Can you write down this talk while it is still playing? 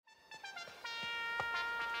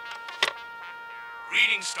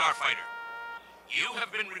Greetings, Starfighter. You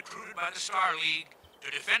have been recruited by the Star League to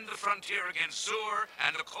defend the frontier against Zur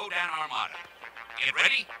and the Kodan Armada. Get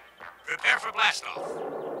ready? Prepare for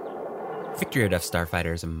blastoff. Victory Death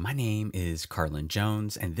Starfighters, my name is Carlin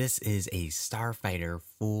Jones, and this is a Starfighter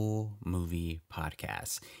full movie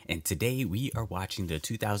podcast. And today we are watching the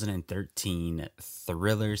 2013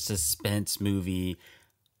 thriller suspense movie,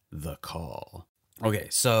 The Call. Okay,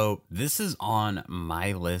 so this is on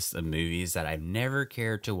my list of movies that I've never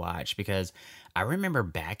cared to watch because I remember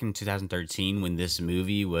back in 2013 when this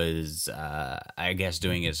movie was,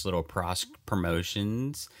 doing its little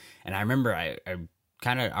promotions. And I remember I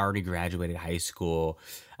kind of already graduated high school.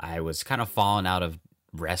 I was kind of falling out of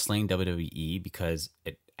wrestling, WWE, because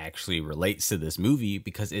it actually relates to this movie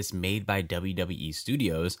because it's made by WWE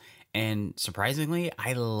Studios. And surprisingly,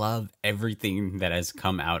 I love everything that has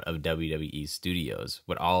come out of WWE Studios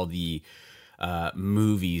with all the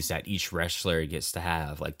movies that each wrestler gets to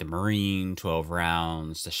have, like the Marine, 12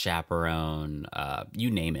 Rounds, the Chaperone, you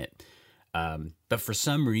name it. But for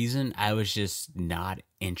some reason, I was just not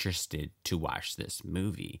interested to watch this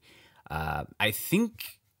movie. I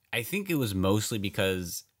think it was mostly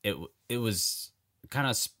because it was kind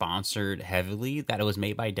of sponsored heavily, that it was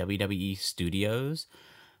made by WWE Studios,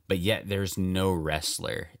 but yet there's no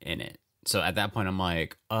wrestler in it. So at that point, I'm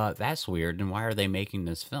like, that's weird. And why are they making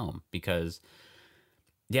this film? Because,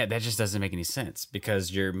 yeah, that just doesn't make any sense.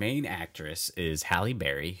 Because your main actress is Halle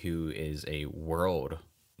Berry, who is a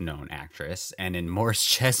world-known actress, and in Morris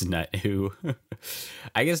Chestnut, who,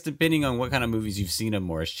 I guess depending on what kind of movies you've seen of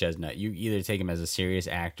Morris Chestnut, you either take him as a serious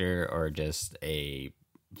actor or just a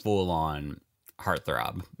full-on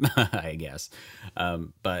heartthrob, I guess.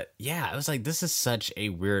 But yeah, I was like, this is such a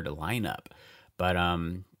weird lineup. But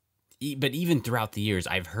even throughout the years,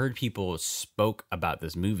 I've heard people spoke about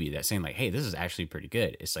this movie that saying like, hey, this is actually pretty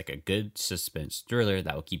good. It's like a good suspense thriller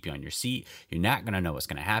that will keep you on your seat. You're not going to know what's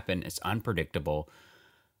going to happen. It's unpredictable.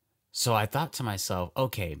 So I thought to myself,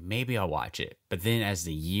 okay, maybe I'll watch it. But then as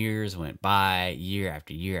the years went by, year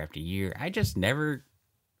after year after year, I just never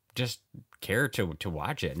just cared to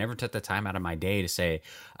watch it. I never took the time out of my day to say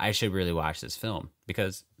I should really watch this film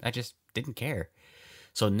because I just didn't care.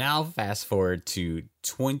 So now fast forward to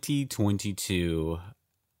 2022,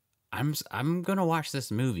 I'm going to watch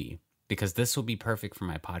this movie because this will be perfect for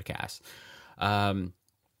my podcast.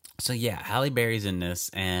 So yeah, Halle Berry's in this,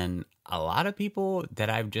 and a lot of people that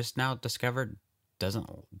I've just now discovered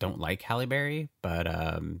don't like Halle Berry, but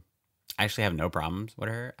I actually have no problems with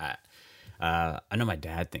her. I know my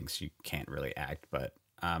dad thinks she can't really act, but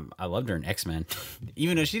I loved her in X-Men,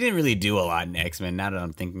 even though she didn't really do a lot in X-Men, now that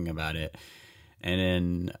I'm thinking about it. And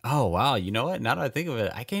then, oh, wow, you know what? Now that I think of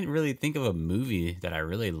it, I can't really think of a movie that I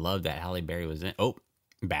really loved that Halle Berry was in. Oh,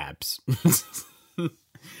 Babs.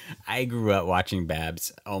 I grew up watching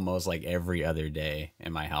Babs almost like every other day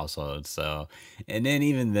in my household. So, and then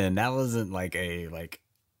even then, that wasn't like a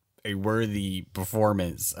worthy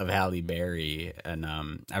performance of Halle Berry. And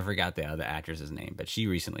I forgot the other actress's name, but she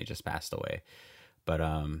recently just passed away. But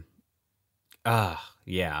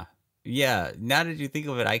yeah. Yeah, now that you think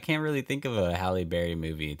of it, I can't really think of a Halle Berry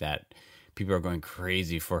movie that people are going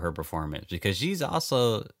crazy for her performance because she's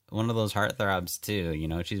also one of those heartthrobs too. You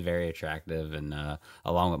know, she's very attractive, and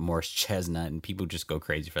along with Morris Chestnut, and people just go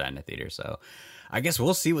crazy for that in the theater. So I guess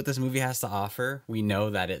we'll see what this movie has to offer. We know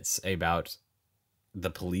that it's about the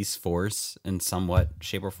police force in somewhat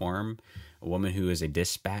shape or form. A woman who is a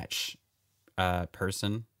dispatch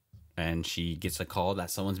person, and she gets a call that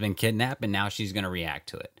someone's been kidnapped, and now she's going to react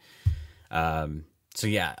to it. So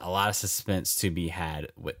yeah, a lot of suspense to be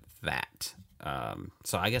had with that.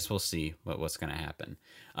 So I guess we'll see what's going to happen.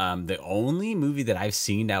 The only movie that I've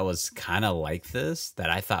seen that was kind of like this, that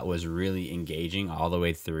I thought was really engaging all the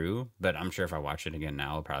way through, but I'm sure if I watch it again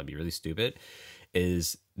now, it'll probably be really stupid,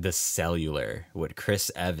 is The Cellular with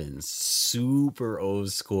Chris Evans. Super old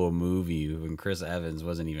school movie when Chris Evans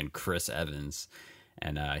wasn't even Chris Evans.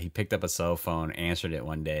 And he picked up a cell phone, answered it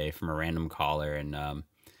one day from a random caller, and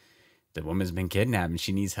the woman's been kidnapped and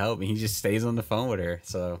she needs help, and he just stays on the phone with her.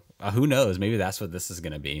 So who knows? Maybe that's what this is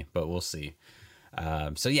going to be, but we'll see.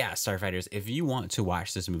 So yeah, Starfighters, if you want to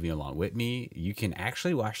watch this movie along with me, you can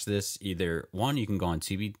actually watch this either one, you can go on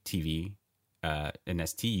Tubi TV, and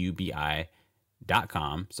that's TUBI.com.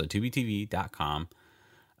 So TubiTV.com.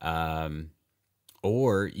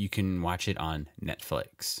 Or you can watch it on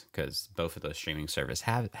Netflix because both of those streaming services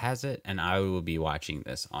has it, and I will be watching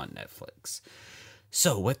this on Netflix.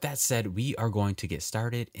 So with that said, we are going to get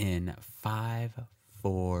started in 5,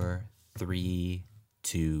 4, 3,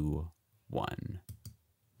 2, 1.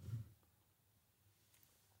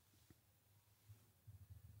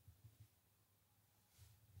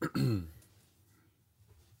 Oh,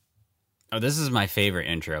 this is my favorite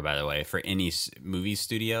intro, by the way, for any movie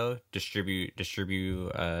studio. Distribute.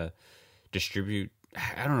 I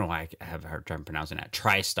don't know why I have a hard time pronouncing that.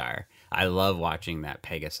 TriStar. I love watching that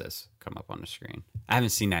Pegasus come up on the screen. I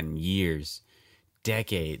haven't seen that in years,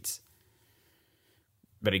 decades.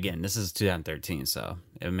 But again, this is 2013, so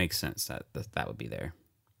it makes sense that would be there.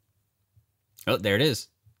 Oh, there it is.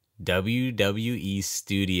 WWE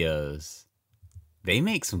Studios. They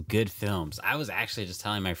make some good films. I was actually just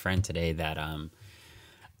telling my friend today that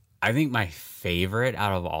I think my favorite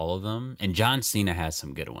out of all of them, and John Cena has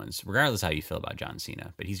some good ones, regardless how you feel about John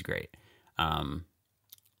Cena, but he's great. The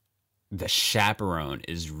Chaperone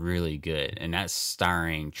is really good, and that's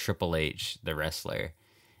starring Triple H, the wrestler.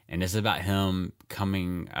 And it's about him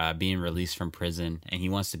being released from prison, and he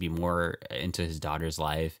wants to be more into his daughter's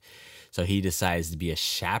life. So he decides to be a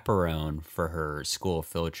chaperone for her school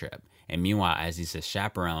field trip. And meanwhile, as he's a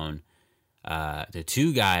chaperone, the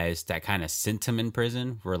two guys that kind of sent him in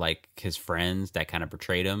prison were like his friends that kind of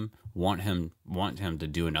betrayed him, want him to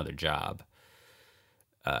do another job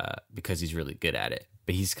because he's really good at it.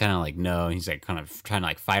 But he's kind of like, no, he's like kind of trying to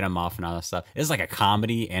like fight him off and all that stuff. It's like a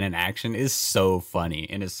comedy and an action. It's so funny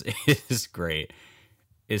and it's great.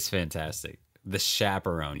 It's fantastic. The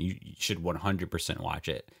Chaperone, you should 100% watch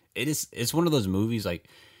it. It's one of those movies like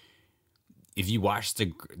if you watch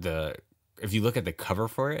if you look at the cover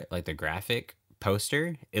for it, like the graphic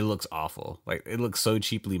poster, it looks awful. Like it looks so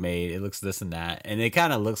cheaply made. It looks this and that, and it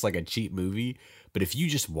kind of looks like a cheap movie. But if you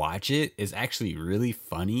just watch it, it's actually really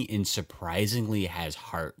funny and surprisingly has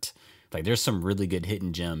heart. Like there's some really good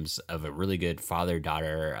hidden gems of a really good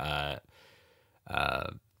father-daughter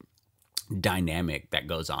dynamic that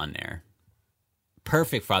goes on there.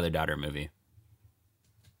 Perfect father-daughter movie.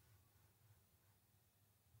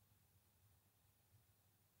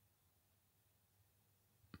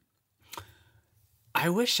 I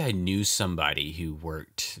wish I knew somebody who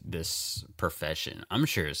worked this profession. I'm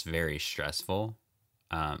sure it's very stressful.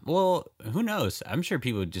 Well, who knows? I'm sure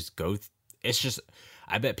people just it's just,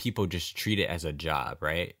 I bet people just treat it as a job,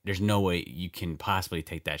 right? There's no way you can possibly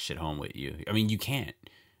take that shit home with you. I mean, you can't.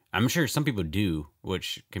 I'm sure some people do,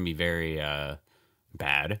 which can be very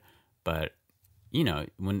bad. But, you know,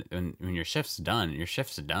 when your shift's done, your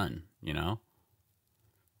shift's done, you know?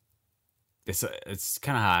 It's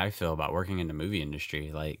kind of how I feel about working in the movie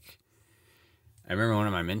industry. Like, I remember one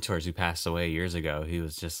of my mentors who passed away years ago. He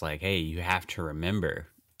was just like, "Hey, you have to remember,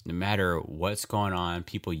 no matter what's going on,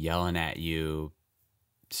 people yelling at you,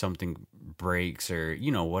 something breaks or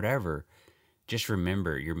you know whatever. Just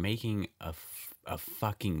remember, you're making a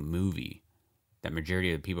fucking movie that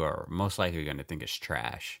majority of the people are most likely going to think is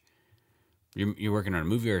trash. You're working on a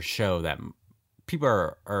movie or a show that." People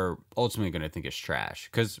are ultimately going to think it's trash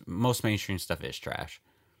because most mainstream stuff is trash.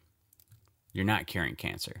 You're not curing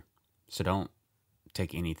cancer, so don't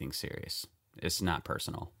take anything serious. It's not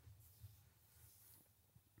personal.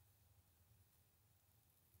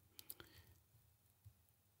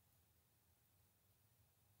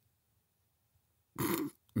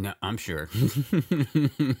 No, I'm sure.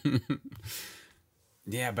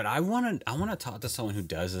 Yeah, but I want to talk to someone who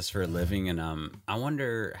does this for a living, and I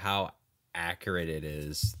wonder how accurate it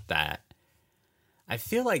is that I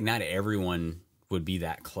feel like not everyone would be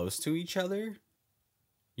that close to each other.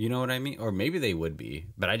 You know what I mean? Or maybe they would be,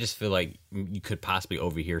 but I just feel like you could possibly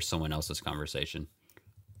overhear someone else's conversation.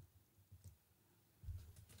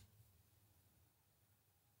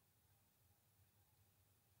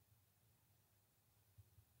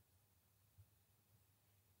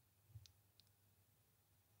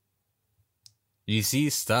 You see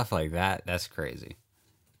stuff like that, that's crazy.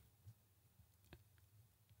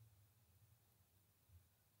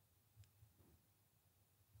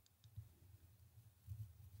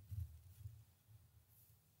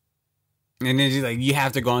 And then you like you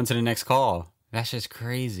have to go on to the next call. That's just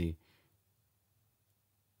crazy.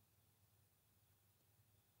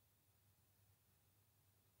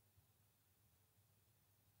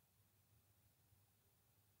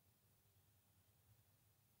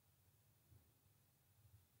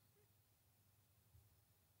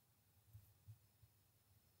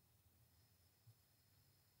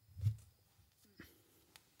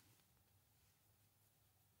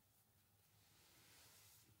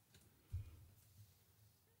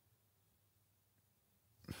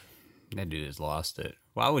 That dude has lost it.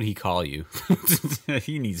 Why would he call you?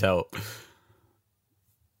 He needs help.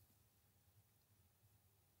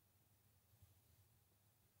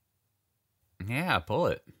 Yeah, pull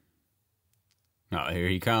it. Oh, here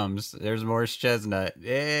he comes. There's Morris Chestnut.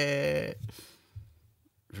 Yeah.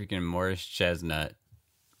 Freaking Morris Chestnut.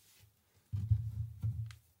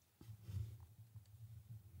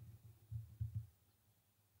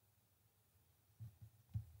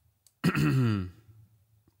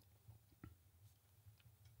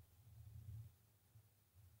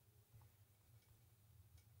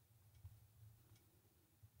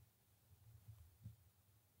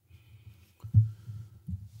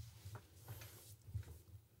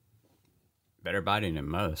 Better body than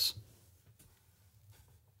most.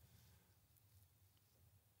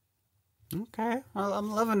 Okay, well,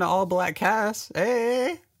 I'm loving the all black cast.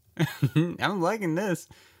 Hey, I'm liking this.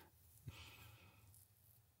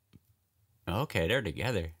 Okay, they're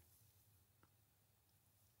together.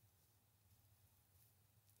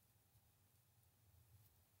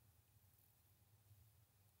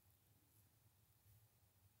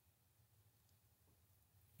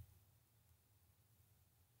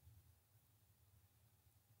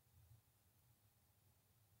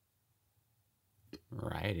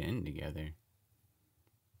 Right in together.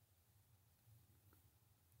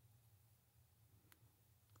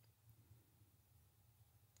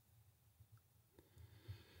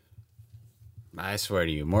 I swear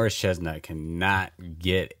to you, Morris Chestnut cannot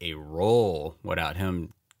get a role without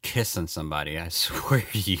him kissing somebody. I swear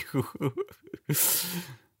to you.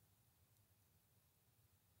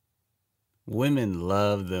 Women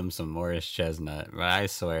love them some Morris Chestnut, but I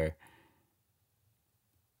swear.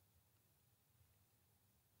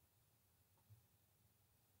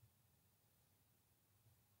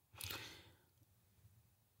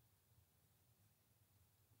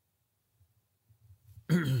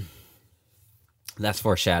 That's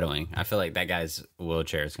foreshadowing. I feel like that guy's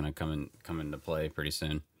wheelchair is gonna come into play pretty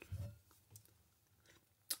soon.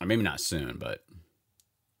 Or maybe not soon, but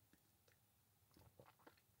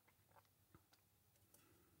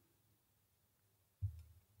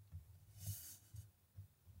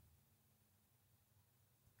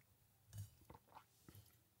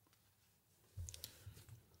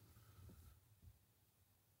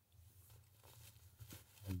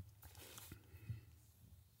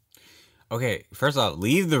okay. First off,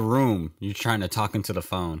 leave the room. You're trying to talk into the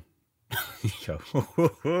phone. Yo,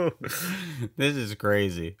 this is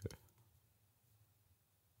crazy.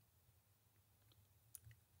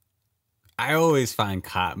 I always find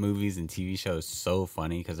cop movies and TV shows so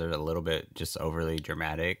funny because they're a little bit just overly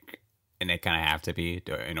dramatic, and they kind of have to be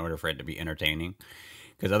in order for it to be entertaining.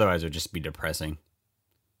 Because otherwise, it would just be depressing.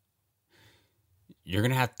 You're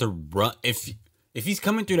gonna have to run if he's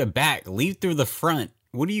coming through the back. Leave through the front.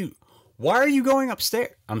 What do you? Why are you going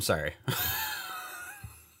upstairs? I'm sorry.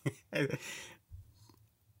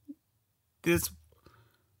 This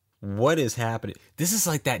what is happening? This is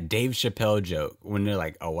like that Dave Chappelle joke when they're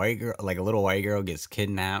like a white girl, like a little white girl gets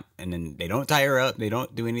kidnapped, and then they don't tie her up, they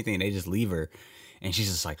don't do anything, they just leave her, and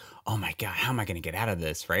she's just like, "Oh my god, how am I gonna get out of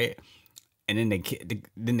this?" Right? And then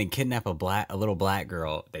they kidnap a little black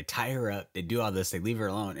girl. They tie her up. They do all this. They leave her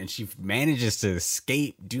alone, and she manages to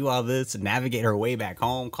escape, do all this, navigate her way back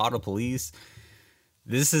home, call the police.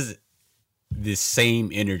 This is the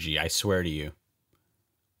same energy. I swear to you.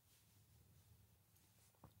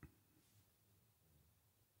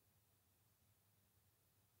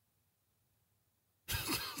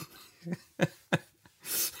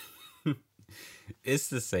 It's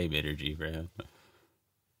the same energy, bro.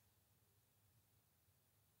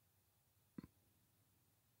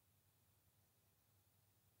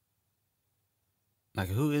 Like,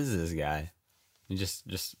 who is this guy?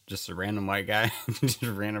 Just a random white guy, just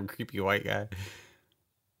a random creepy white guy.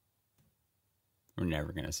 We're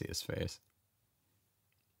never gonna see his face.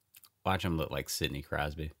 Watch him look like Sidney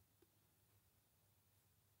Crosby.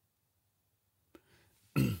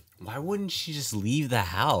 Why wouldn't she just leave the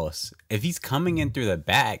house? If he's coming in through the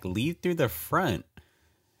back, leave through the front.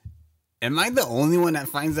 Am I the only one that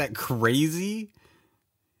finds that crazy?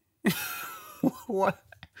 What?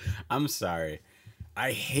 I'm sorry.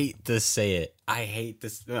 I hate to say it. I hate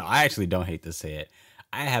this. No, I actually don't hate to say it.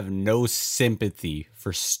 I have no sympathy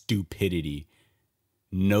for stupidity.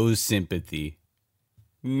 No sympathy.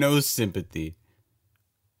 No sympathy.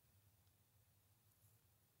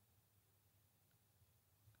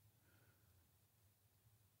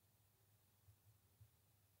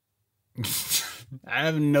 I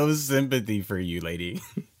have no sympathy for you, lady.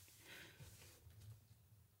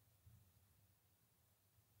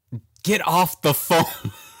 Get off the phone.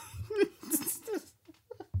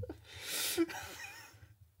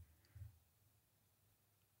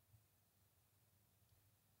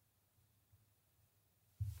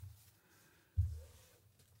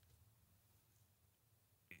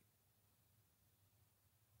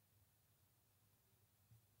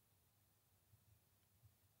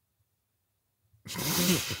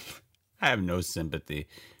 I have no sympathy.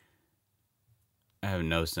 I have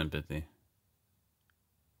no sympathy.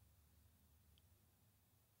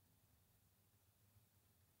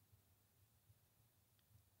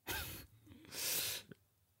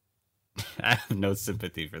 I have no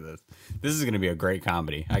sympathy for this. This is going to be a great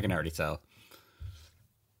comedy. I can already tell.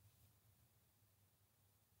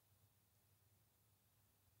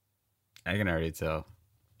 I can already tell.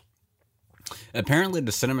 Apparently,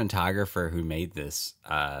 the cinematographer who made this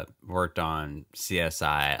worked on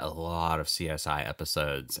CSI, a lot of CSI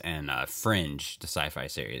episodes, and Fringe, the sci-fi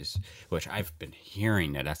series, which I've been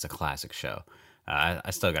hearing that's a classic show.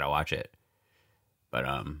 I still gotta watch it, but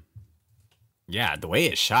yeah, the way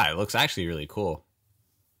it's shot, it looks actually really cool.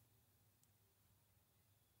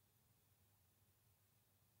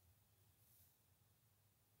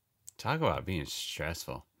 Talk about being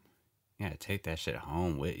stressful. Yeah, take that shit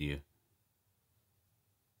home with you.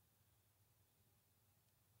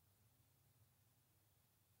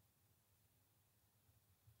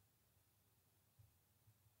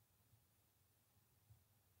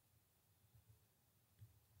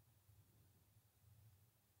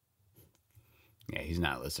 Yeah, he's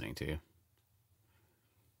not listening to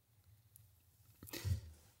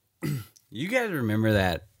you. You guys remember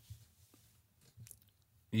that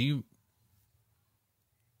you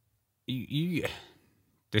you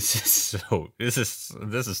this is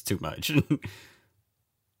this is too much.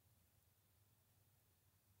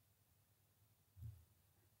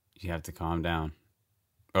 You have to calm down.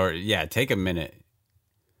 Or yeah, take a minute.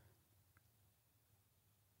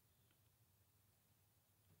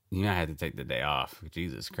 You might have to take the day off.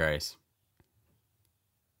 Jesus Christ.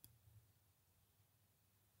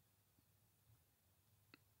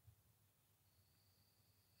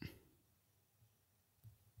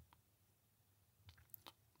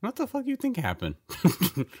 What the fuck you think happened?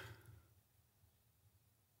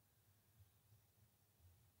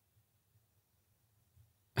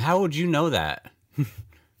 How would you know that?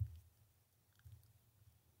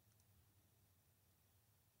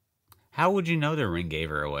 How would you know the ring gave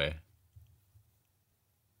her away?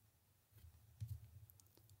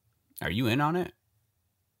 Are you in on it?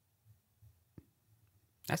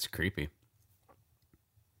 That's creepy.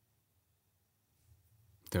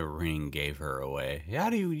 The ring gave her away.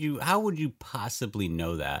 How would you possibly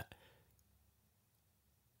know that?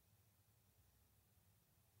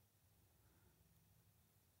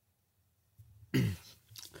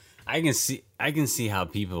 I can see how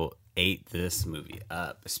people ate this movie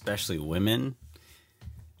up, especially women.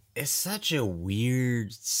 It's such a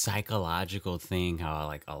weird psychological thing how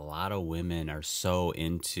like a lot of women are so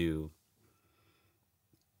into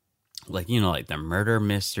like like the murder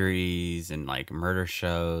mysteries and like murder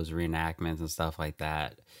shows, reenactments and stuff like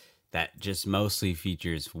that just mostly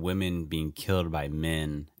features women being killed by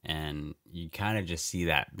men, and you kind of just see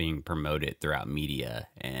that being promoted throughout media,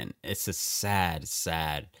 and it's a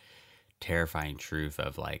sad terrifying truth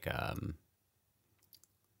of like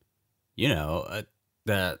you know uh,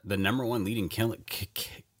 the number one leading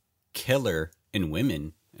killer in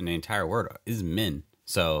women in the entire world is men.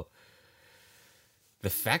 So the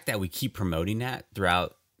fact that we keep promoting that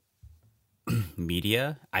throughout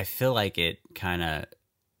media, I feel like it kind of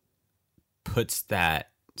puts that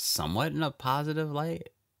somewhat in a positive light.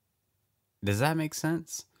 Does that make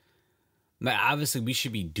sense? But obviously, we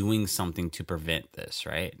should be doing something to prevent this,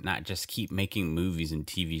 right? Not just keep making movies and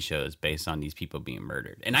TV shows based on these people being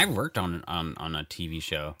murdered. And I worked on a TV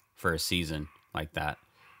show for a season like that.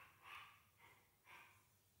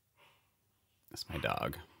 That's my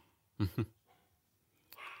dog.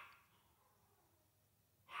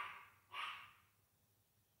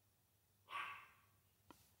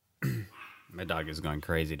 My dog is going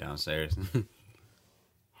crazy downstairs.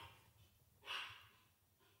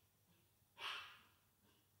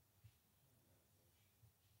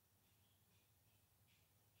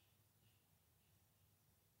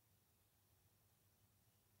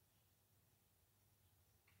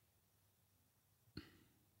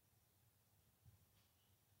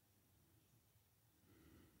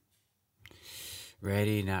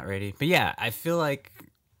 Ready, not ready. But yeah, I feel like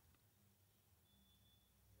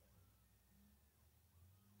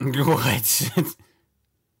what?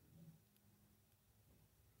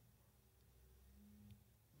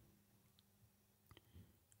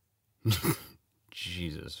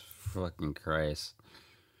 Jesus fucking Christ.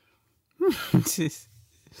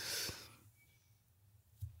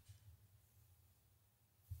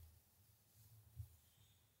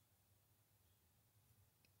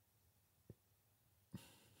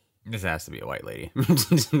 This has to be a white lady.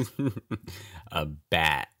 A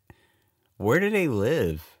bat. Where do they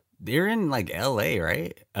live? They're in like LA,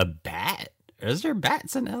 right? A bat? Is there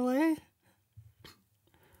bats in LA?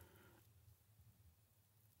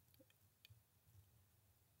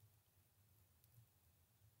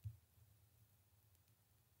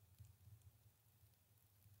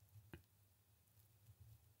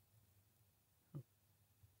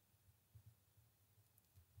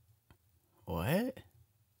 What?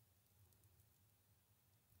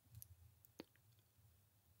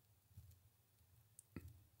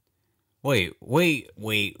 Wait.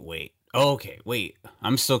 Okay, wait.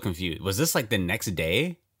 I'm still confused. Was this like the next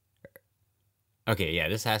day? Okay, yeah,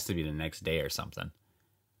 this has to be the next day or something.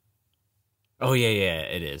 Oh yeah,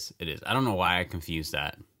 it is. It is. I don't know why I confused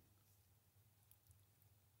that.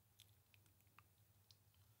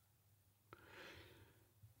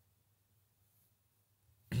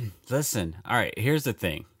 Listen, all right, here's the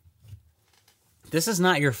thing. This is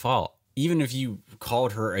not your fault. Even if you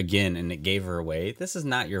called her again and it gave her away, this is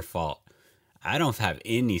not your fault. I don't have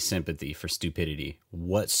any sympathy for stupidity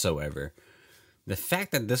whatsoever. The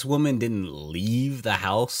fact that this woman didn't leave the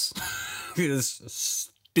house is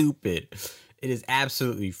stupid. It is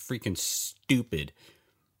absolutely freaking stupid.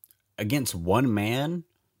 Against one man?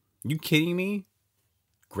 You kidding me?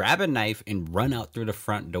 Grab a knife and run out through the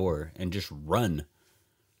front door and just run.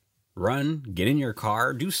 Run, get in your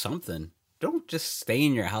car, do something. Don't just stay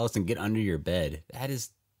in your house and get under your bed. That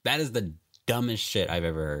is the dumbest shit I've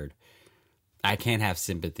ever heard. I can't have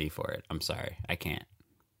sympathy for it. I'm sorry. I can't.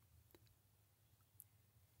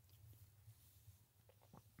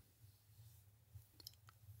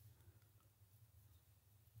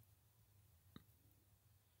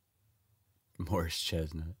 Morris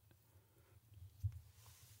Chestnut.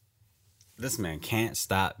 This man can't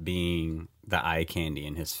stop being the eye candy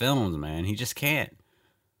in his films, man. He just can't.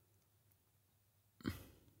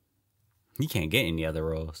 He can't get any other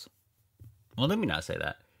roles. Well, let me not say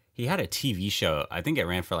that. He had a TV show. I think it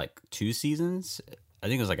ran for like 2 seasons. I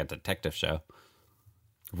think it was like a detective show.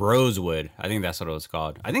 Rosewood. I think that's what it was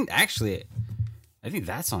called. I think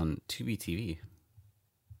that's on Tubi TV.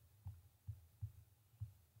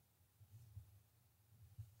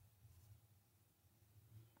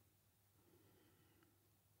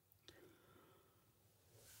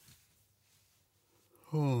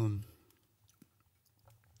 Oh,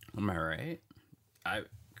 am I right?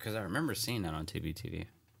 Because I remember seeing that on Tubi TV.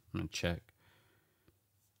 I'm gonna check.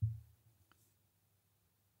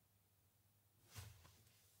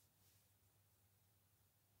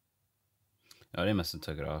 Oh, they must have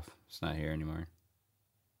took it off. It's not here anymore.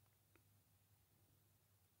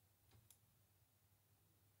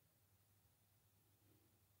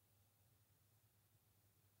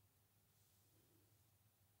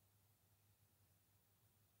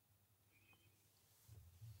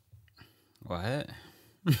 What?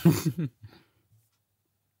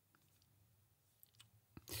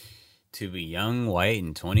 To be young, white,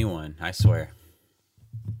 and 21. I swear.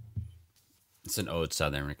 It's an old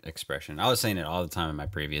Southern expression. I was saying it all the time in my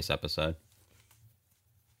previous episode.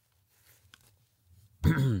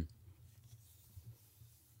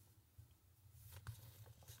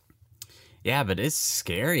 Yeah, but it's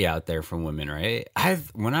scary out there for women, right?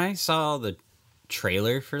 When I saw the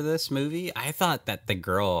trailer for this movie, I thought that the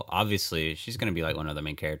girl, obviously, she's gonna be like one of the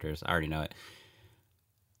main characters. I already know it.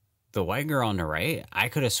 The white girl on the right, I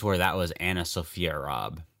could have swore that was Anna Sophia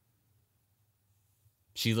Robb.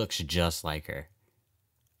 She looks just like her.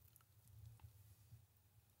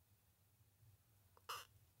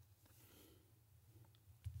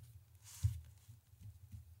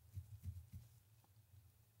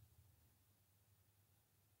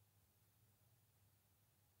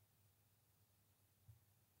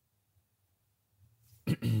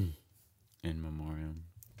 In memoriam.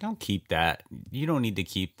 Don't keep that. You don't need to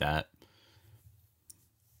keep that.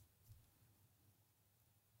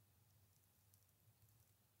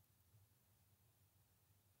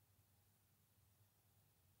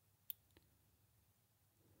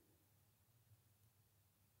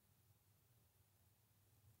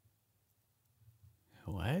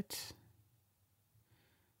 What?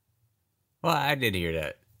 Well, I did hear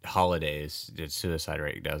that holidays, the suicide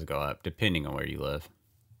rate does go up depending on where you live.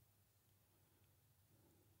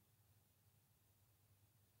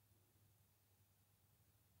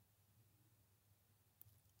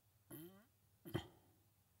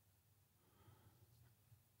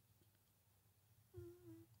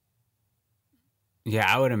 Yeah,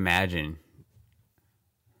 I would imagine.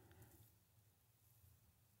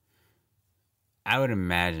 I would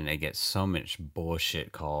imagine they get so much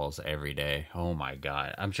bullshit calls every day. Oh my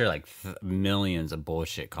god. I'm sure like millions of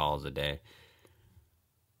bullshit calls a day.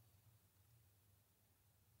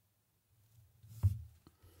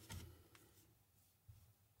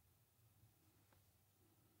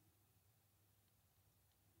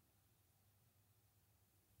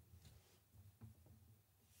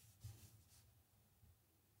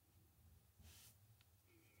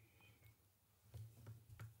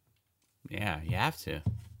 Yeah, you have to.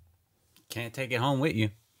 Can't take it home with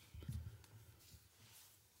you.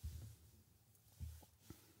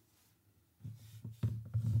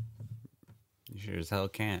 You sure as hell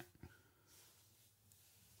can't.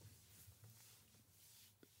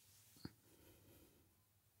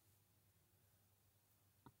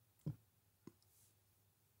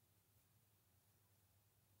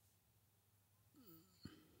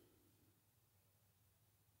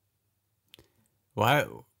 Why?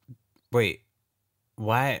 Wait.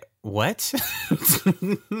 Why? What?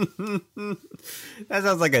 That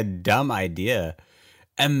sounds like a dumb idea.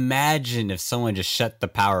 Imagine if someone just shut the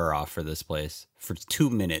power off for this place for 2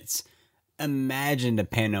 minutes. Imagine the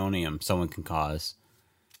pandemonium someone can cause.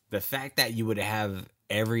 The fact that you would have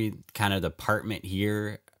every kind of department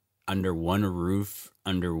here under one roof,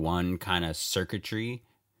 under one kind of circuitry.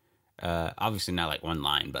 Obviously not like one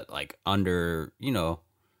line, but like under,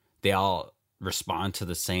 they all respond to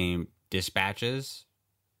the same dispatches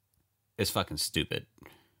is fucking stupid.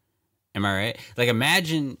 Am I right? Like,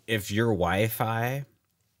 imagine if your Wi-Fi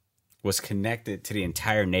was connected to the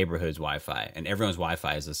entire neighborhood's Wi-Fi and everyone's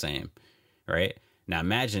Wi-Fi is the same, right? Now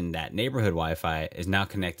imagine that neighborhood Wi-Fi is now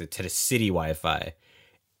connected to the city Wi-Fi.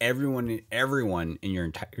 Everyone in your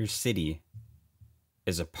entire city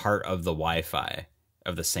is a part of the Wi-Fi,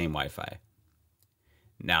 of the same Wi-Fi.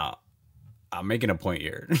 Now, I'm making a point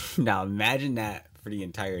here. Now imagine that for the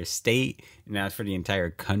entire state, and now for the entire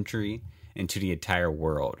country, and to the entire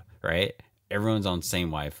world, right? Everyone's on the same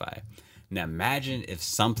Wi-Fi. Now imagine if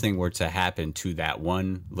something were to happen to that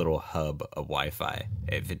one little hub of Wi-Fi,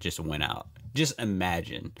 if it just went out. Just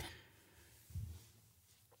imagine.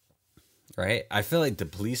 Right? I feel like the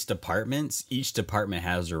police departments, each department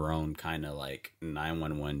has their own kind of like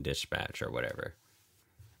 911 dispatch or whatever.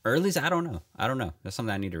 Or at least I don't know. That's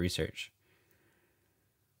something I need to research.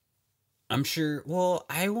 I'm sure, well,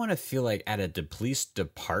 I want to feel like at the police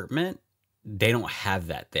department, they don't have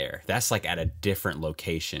that there. That's like at a different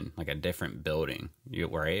location, like a different building,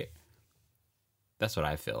 right? That's what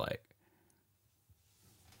I feel like.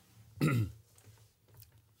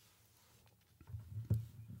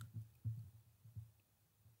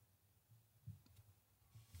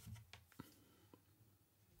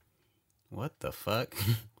 What the fuck?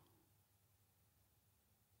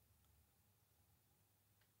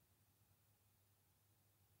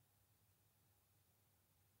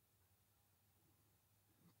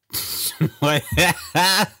 What?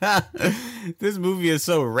 This movie is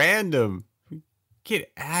so random.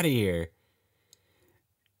 Get out of here.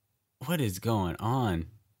 What is going on?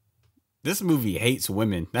 This movie hates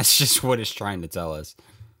women. That's just what it's trying to tell us.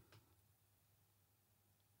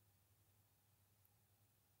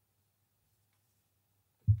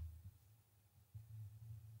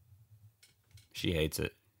 She hates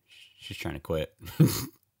it. She's trying to quit.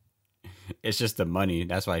 It's just the money.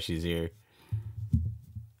 That's why she's here.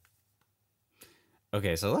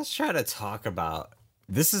 Okay, so let's try to talk about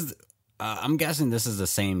this. I'm guessing this is the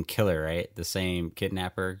same killer, right? The same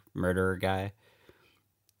kidnapper, murderer guy.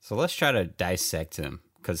 So let's try to dissect him,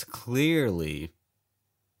 because clearly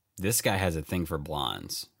this guy has a thing for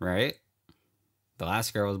blondes, right? The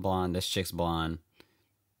last girl was blonde. This chick's blonde.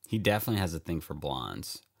 He definitely has a thing for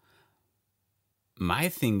blondes. My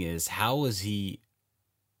thing is, how does he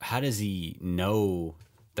know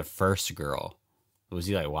the first girl? Was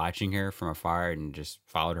he like watching her from afar and just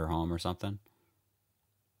followed her home or something?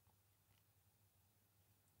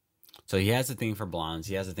 So he has a thing for blondes.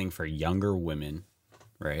 He has a thing for younger women,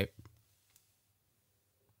 right?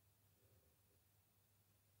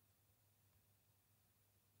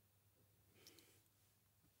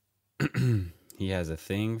 He has a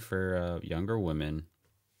thing for younger women.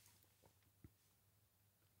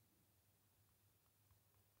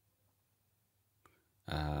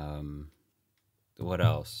 What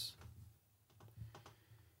else?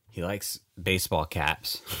 He likes baseball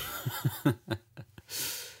caps.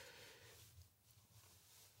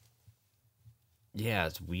 Yeah,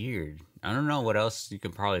 it's weird. I don't know what else you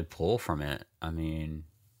could probably pull from it. I mean,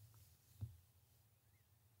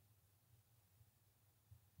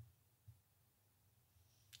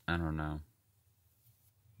 I don't know.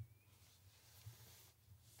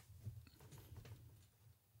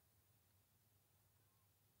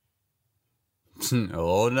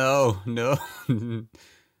 Oh no, no.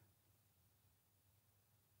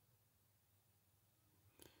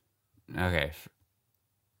 Okay,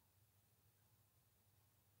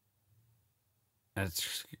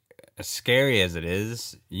 as scary as it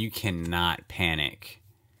is, you cannot panic.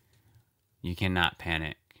 You cannot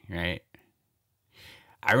panic, right?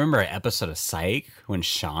 I remember an episode of Psych when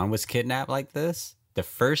Sean was kidnapped like this. The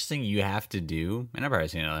first thing you have to do, and I've already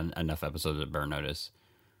seen enough episodes of Burn Notice.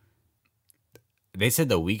 They said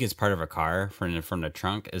the weakest part of a car from the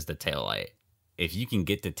trunk is the taillight. If you can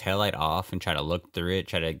get the taillight off and try to look through it,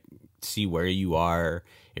 try to see where you are,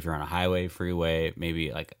 if you're on a highway, freeway,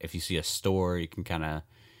 maybe like if you see a store, you can kind of,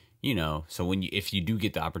 so if you do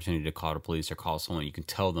get the opportunity to call the police or call someone, you can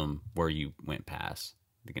tell them where you went past.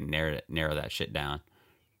 You can narrow that shit down.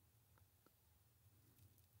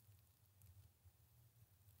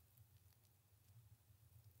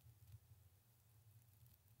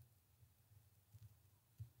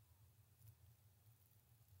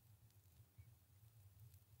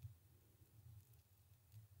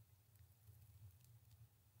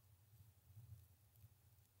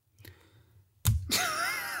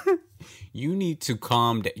 You need to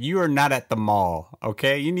calm down. You are not at the mall,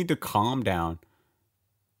 okay? You need to calm down.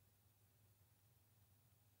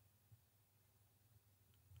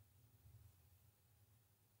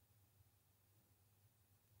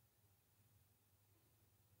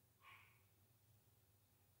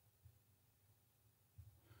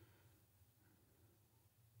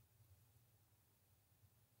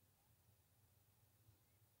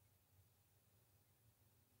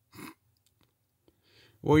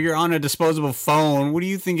 Well, you're on a disposable phone. What do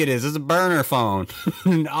you think it is? It's a burner phone.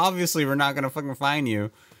 Obviously, we're not going to fucking find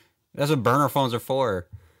you. That's what burner phones are for.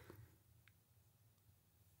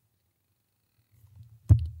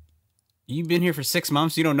 You've been here for 6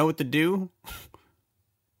 months. You don't know what to do?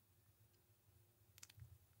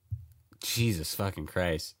 Jesus fucking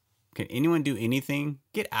Christ. Can anyone do anything?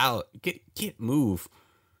 Get out. Move.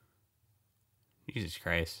 Jesus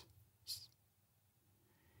Christ.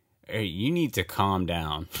 Hey, you need to calm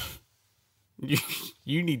down.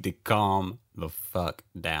 You need to calm the fuck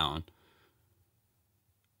down.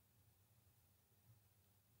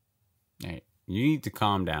 Hey, you need to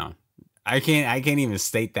calm down. I can't even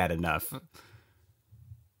state that enough.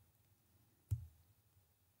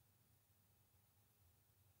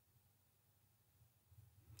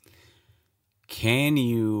 Can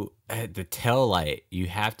you at the tail light? You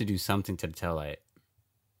have to do something to the tail light.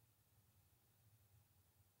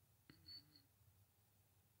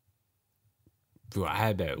 Bro,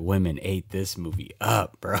 I bet women ate this movie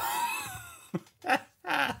up, bro.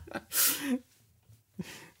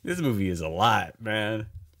 This movie is a lot, man.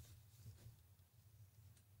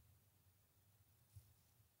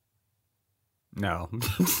 No.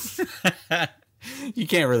 You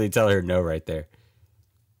can't really tell her no right there.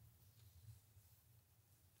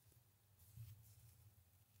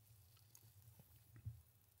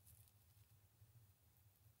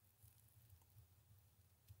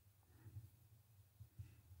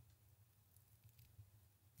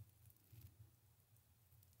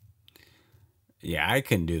 Yeah, I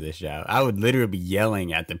couldn't do this job. I would literally be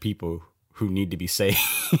yelling at the people who need to be saved.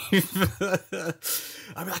 I'd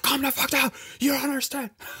be like, calm the fuck down. You don't understand.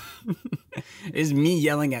 It's me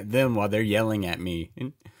yelling at them while they're yelling at me.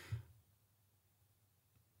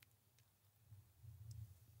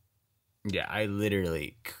 Yeah, I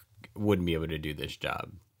literally wouldn't be able to do this job.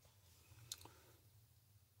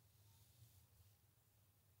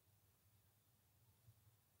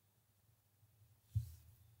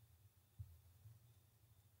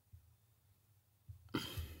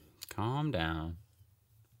 Calm down.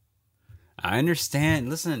 I understand.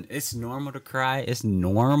 Listen, it's normal to cry. It's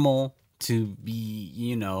normal to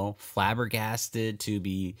be, flabbergasted,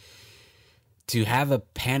 to have a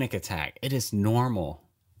panic attack. It is normal.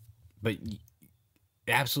 But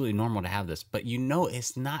absolutely normal to have this. But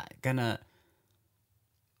it's not gonna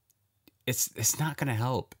it's not gonna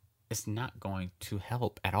help. It's not going to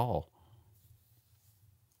help at all.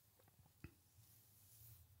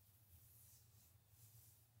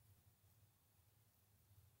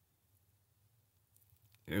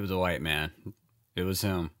 It was a white man. It was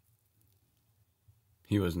him.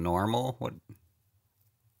 He was normal. What?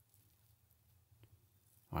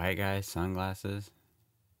 White guy, sunglasses.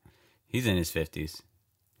 He's in his 50s.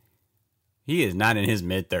 He is not in his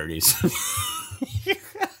mid 30s.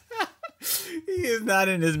 He is not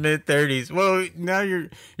in his mid 30s. Well, now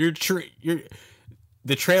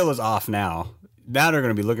the trail is off now. Now they're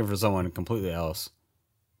going to be looking for someone completely else.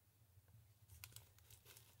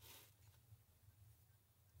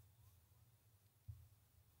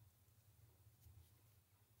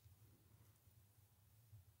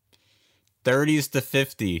 '30s to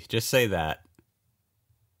 50. Just say that.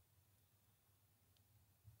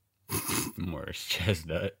 Morris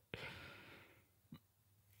Chestnut.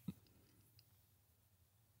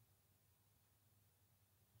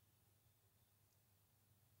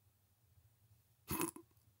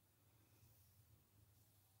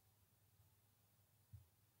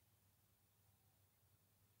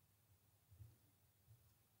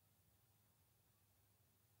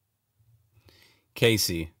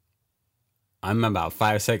 Casey, I'm about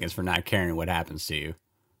 5 seconds for not caring what happens to you.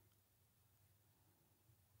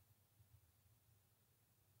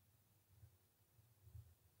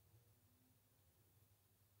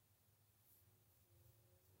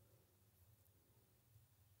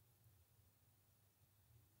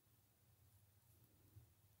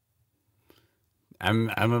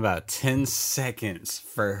 I'm about 10 seconds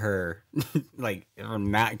for her, like,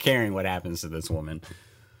 from not caring what happens to this woman.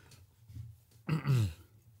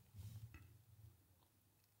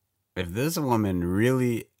 If this woman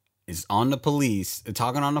really is on the police,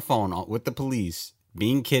 talking on the phone with the police,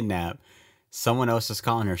 being kidnapped, Someone else is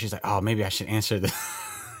calling her. She's like, oh, maybe I should answer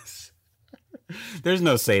this. There's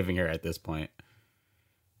no saving her at this point.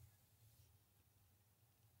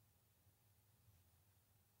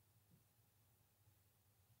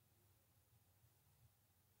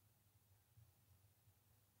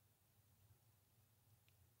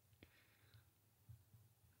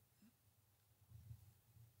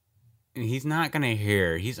 He's not going to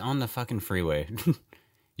hear. He's on the fucking freeway.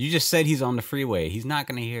 You just said he's on the freeway. He's not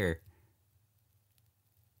going to hear.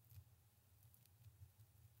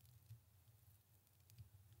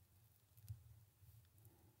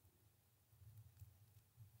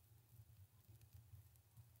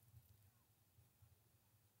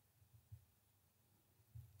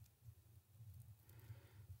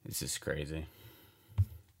 This is crazy.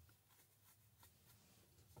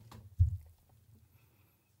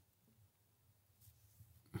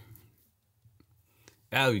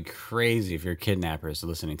 That would be crazy if your kidnapper is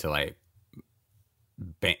listening to like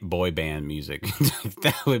boy band music.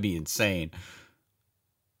 That would be insane.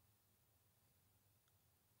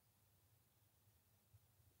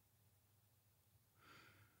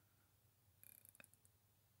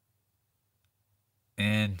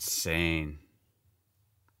 Insane.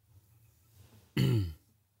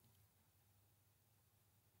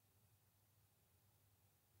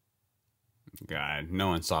 God, no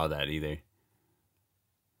one saw that either.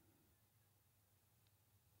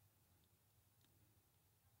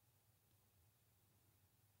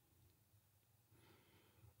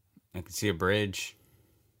 I can see a bridge.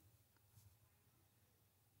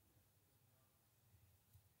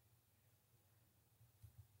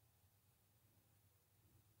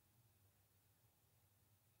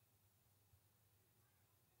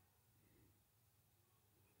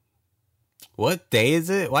 What day is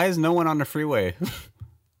it? Why is no one on the freeway?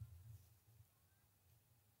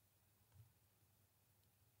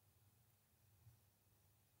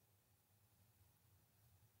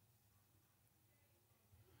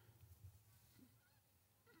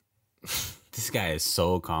 This guy is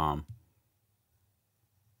so calm.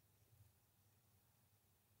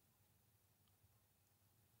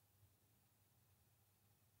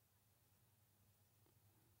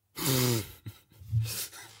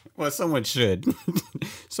 Well, someone should.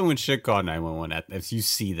 Someone should call 911 if you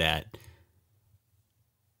see that.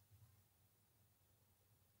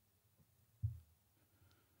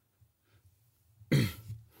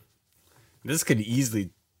 This could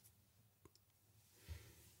easily...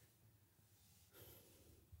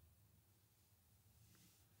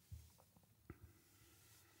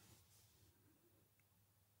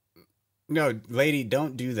 No, lady,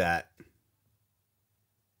 don't do that.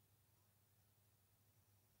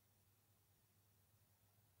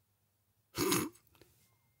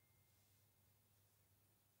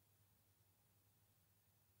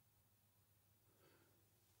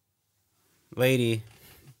 Lady,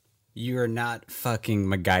 you are not fucking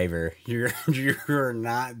MacGyver. You're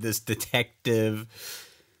not this detective.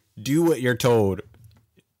 Do what you're told.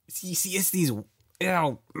 See, it's these. You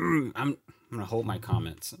know, I'm gonna hold my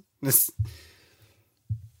comments. I'm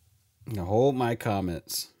gonna hold my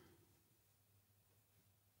comments.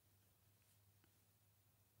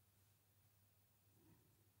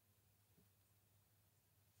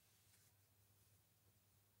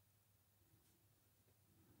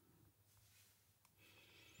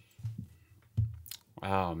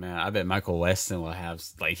 Oh man, I bet Michael Weston will have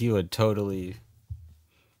like he would totally.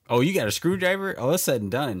 Oh, you got a screwdriver? Oh, it's said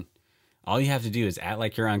and done. All you have to do is act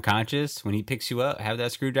like you're unconscious when he picks you up. Have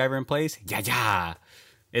that screwdriver in place. Yeah,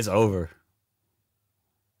 it's over.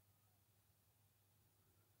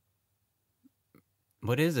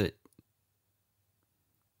 What is it?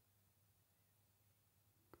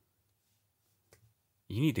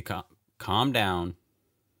 You need to calm down.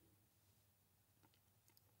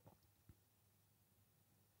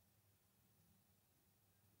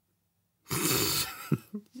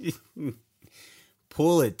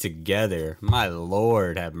 Pull it together. My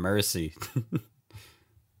Lord, have mercy.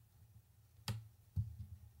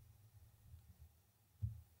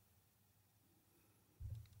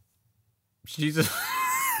 She's a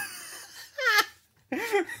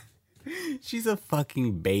she's a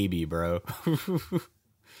fucking baby, bro.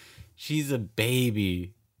 She's a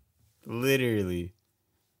baby. Literally.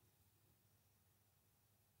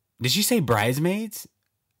 Did she say Bridesmaids?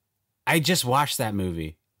 I just watched that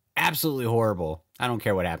movie. Absolutely horrible. I don't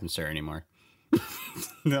care what happens to her anymore.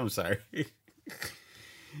 No, I'm sorry.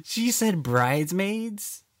 She said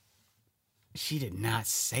Bridesmaids? She did not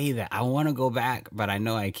say that. I want to go back, but I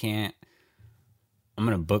know I can't. I'm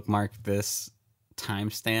going to bookmark this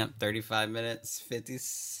timestamp, 35 minutes,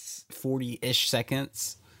 40-ish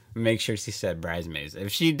seconds. Make sure she said Bridesmaids.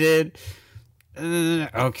 If she did,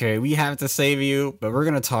 okay, we have to save you, but we're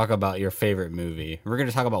going to talk about your favorite movie. We're going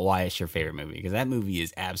to talk about why it's your favorite movie, because that movie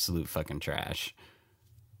is absolute fucking trash.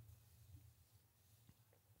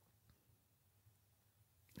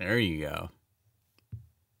 There you go.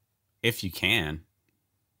 If you can.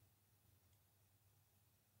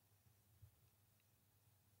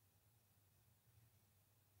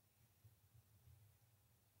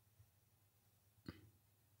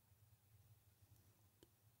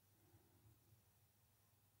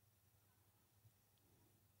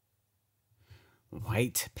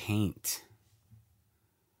 White paint.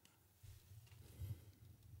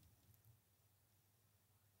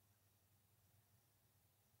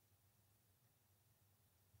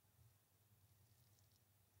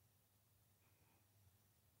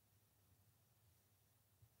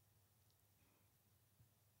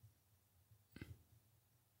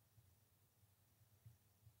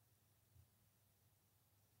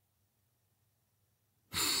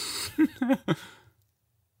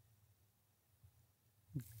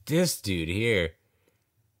 This dude here.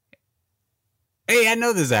 Hey, I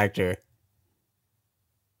know this actor.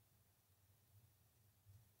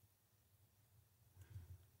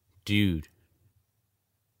 Dude.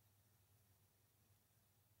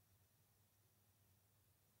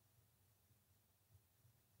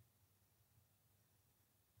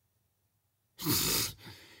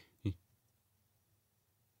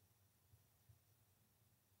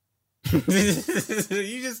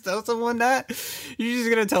 You just tell someone that? You just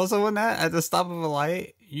gonna tell someone that at the stop of a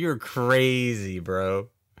light? You're crazy, bro.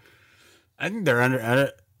 I think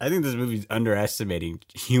I think this movie's underestimating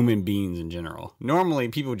human beings in general. Normally,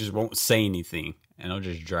 people just won't say anything and they'll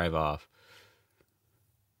just drive off.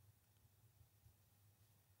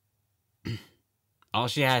 All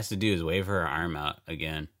she has to do is wave her arm out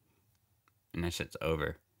again, and that shit's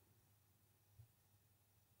over.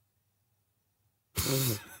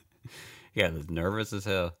 Yeah, nervous as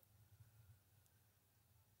hell.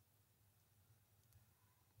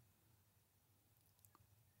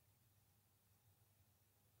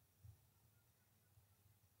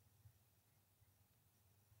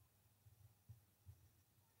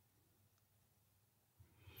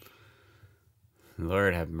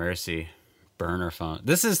 Lord have mercy. Burner phone.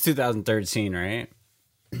 This is 2013, right?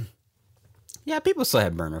 Yeah, people still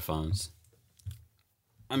have burner phones.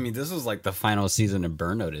 I mean, this was like the final season of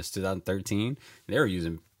Burn Notice, 2013. They were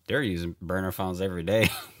using burner phones every day,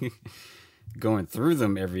 going through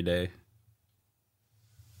them every day.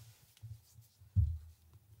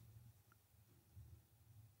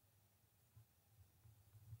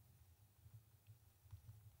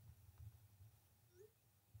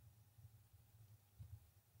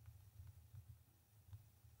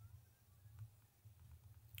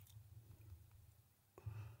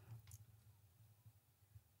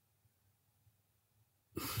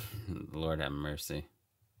 Lord have mercy.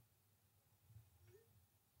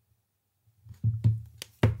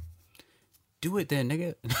 Do it then,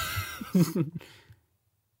 nigga.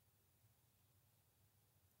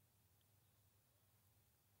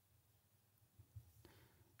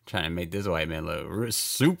 Trying to make this white man look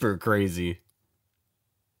super crazy.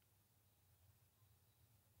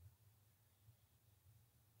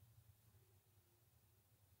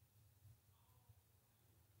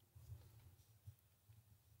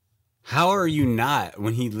 How are you not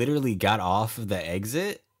when he literally got off of the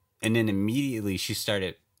exit and then immediately she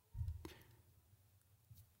started.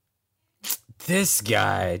 This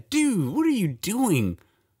guy, dude, what are you doing?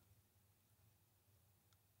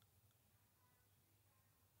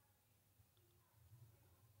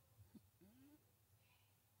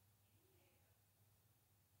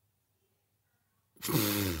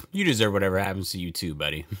 You deserve whatever happens to you too,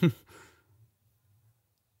 buddy.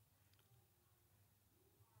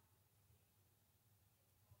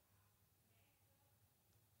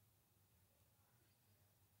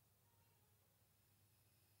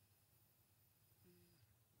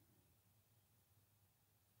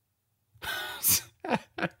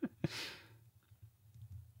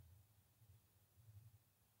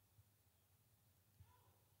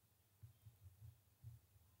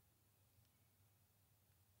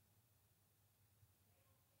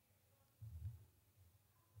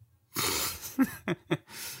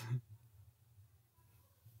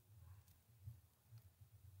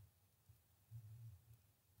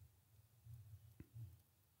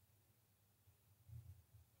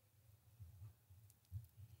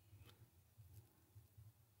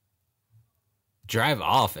 Drive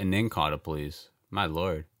off and then call the police. My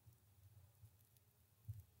lord.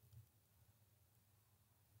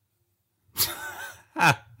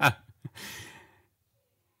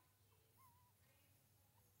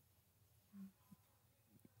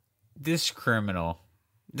 This criminal.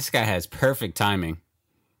 This guy has perfect timing.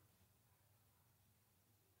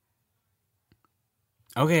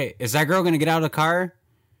 Okay, is that girl gonna get out of the car?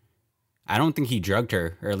 I don't think he drugged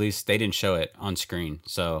her, or at least they didn't show it on screen.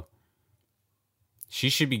 So she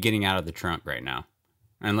should be getting out of the trunk right now.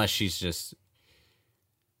 Unless she's just...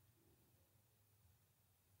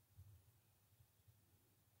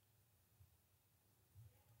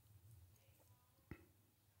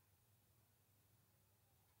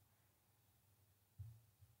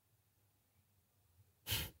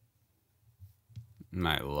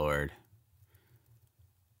 My lord.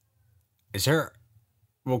 Is her...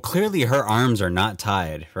 Well, clearly her arms are not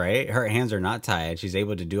tied, right? Her hands are not tied. She's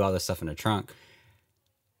able to do all this stuff in the trunk.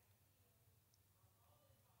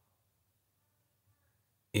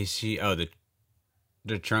 Is she... Oh,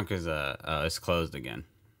 the trunk is it's closed again.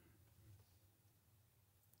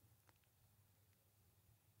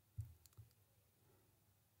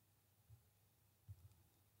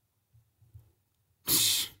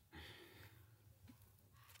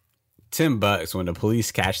 $10 when the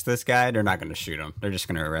police catch this guy, they're not going to shoot him. They're just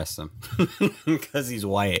going to arrest him because he's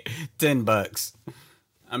white. $10.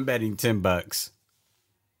 I'm betting $10.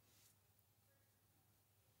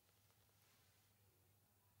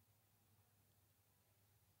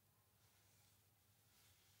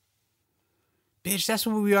 Bitch, that's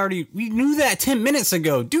what we knew that 10 minutes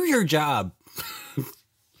ago. Do your job.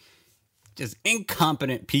 Just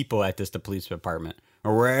incompetent people at the police department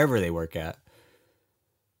or wherever they work at.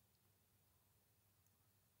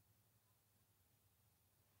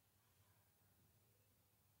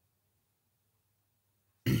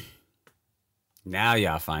 Now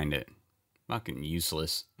y'all find it. Fucking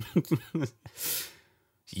useless.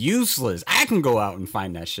 Useless. I can go out and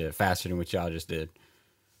find that shit faster than what y'all just did.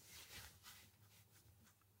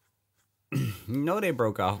 No, they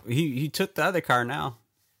broke off. He took the other car now.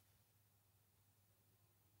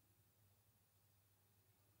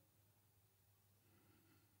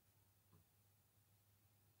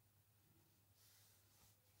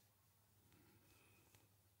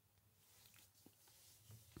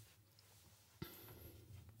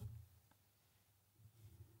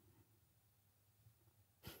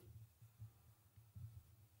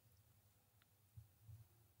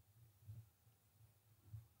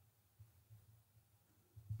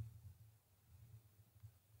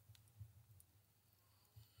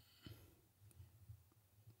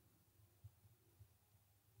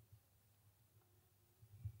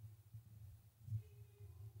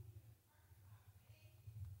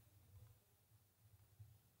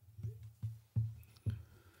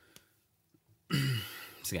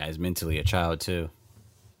 This guy's mentally a child too.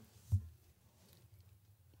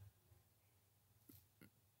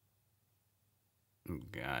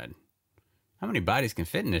 God. How many bodies can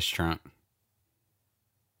fit in this trunk?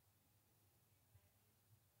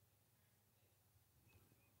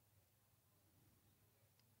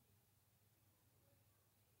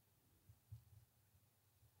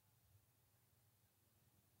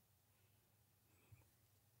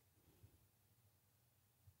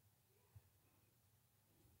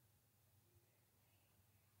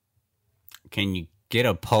 Can you get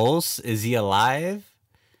a pulse? Is he alive?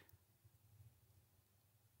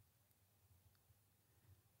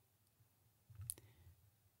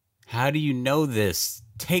 How do you know this?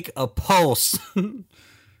 Take a pulse.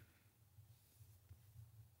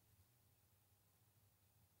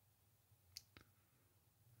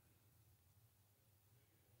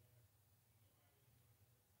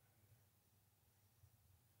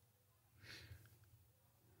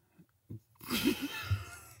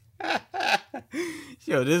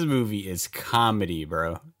 Yo, this movie is comedy,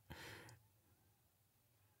 bro.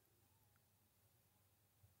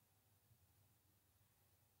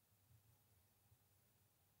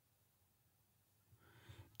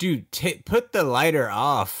 Dude, put the lighter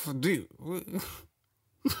off. Dude.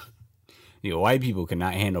 Yo, white people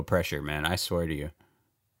cannot handle pressure, man. I swear to you.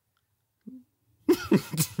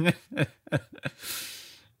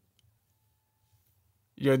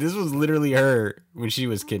 Yo, this was literally her when she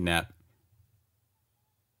was kidnapped.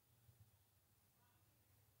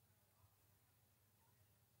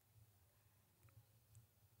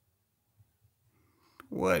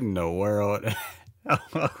 What in the world?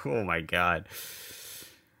 Oh my god.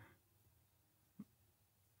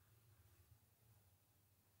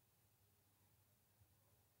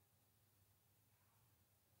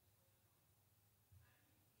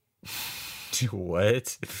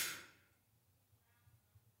 What?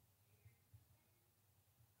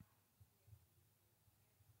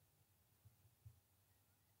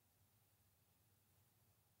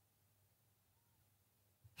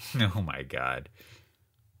 Oh my god.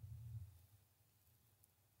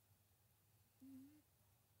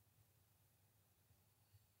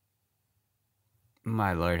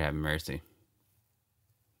 My Lord have mercy.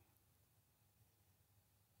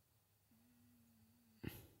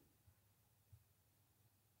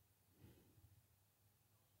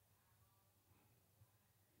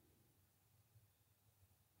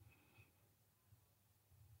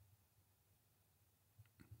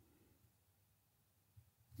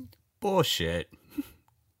 Bullshit.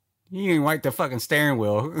 You can wipe the fucking steering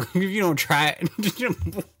wheel if you don't try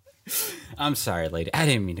it. I'm sorry, lady. I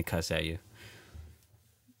didn't mean to cuss at you.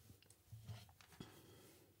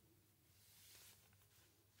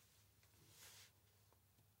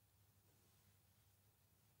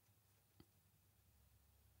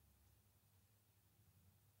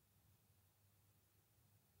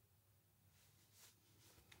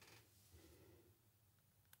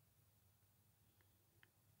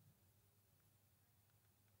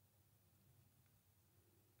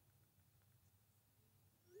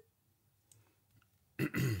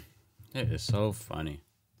 It is so funny.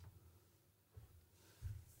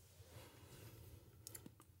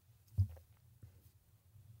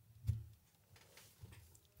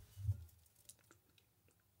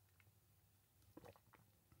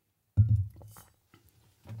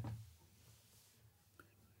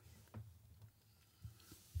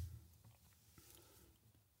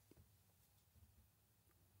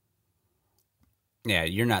 Yeah,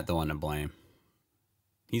 you're not the one to blame.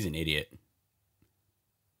 He's an idiot.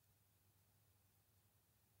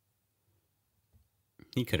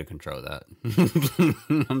 He could have controlled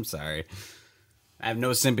that. I'm sorry. I have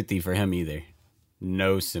no sympathy for him either.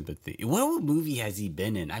 No sympathy. What movie has he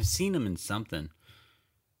been in? I've seen him in something.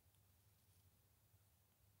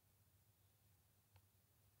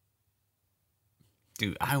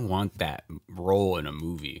 Dude, I want that role in a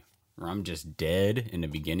movie where I'm just dead in the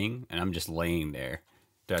beginning and I'm just laying there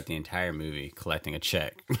throughout the entire movie collecting a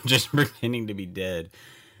check, just pretending to be dead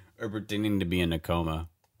or pretending to be in a coma.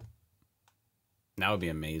 That would be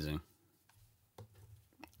amazing.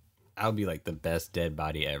 I would be like the best dead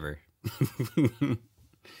body ever. You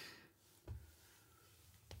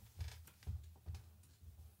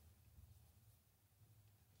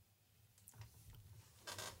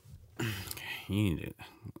need to.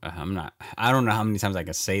 I'm not. I don't know how many times I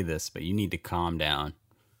can say this, but you need to calm down.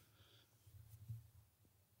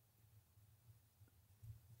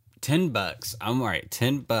 $10. I'm all right.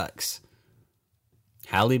 $10.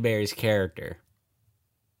 Halle Berry's character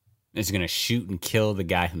is gonna shoot and kill the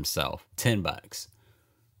guy himself. $10.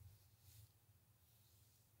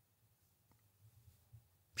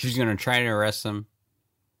 She's gonna try to arrest him,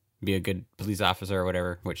 be a good police officer or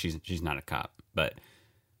whatever. Which she's not a cop, but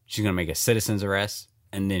she's gonna make a citizen's arrest,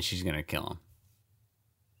 and then she's gonna kill him.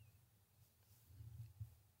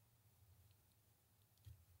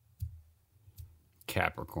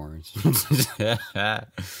 Capricorns.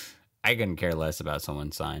 I couldn't care less about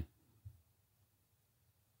someone's sign.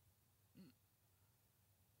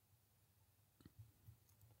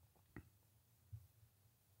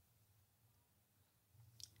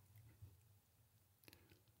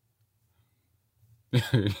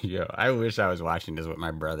 Yo, I wish I was watching this with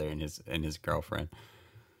my brother and his girlfriend.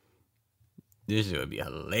 This shit would be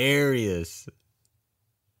hilarious.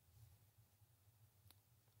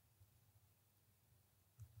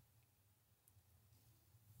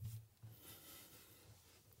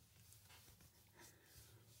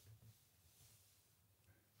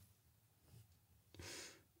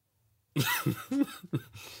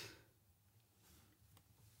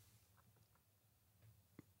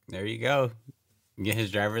 There you go. Get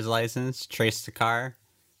his driver's license, trace the car.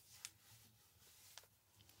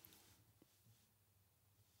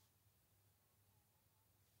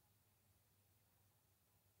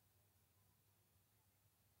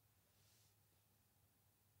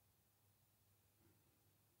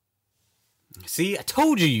 See, I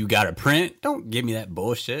told you got a print. Don't give me that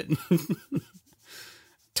bullshit.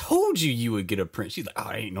 Told you would get a print. She's like, oh,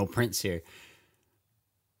 there ain't no prints here.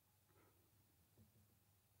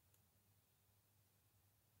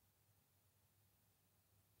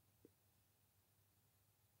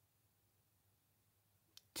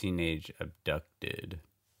 Teenage abducted.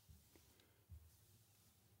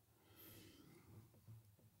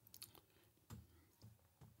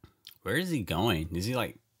 Where is he going? Is he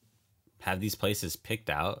like have these places picked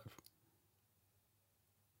out?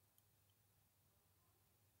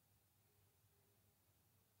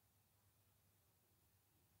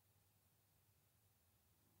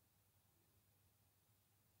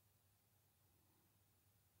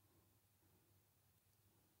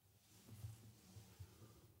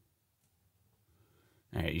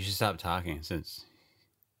 All right, you should stop talking since.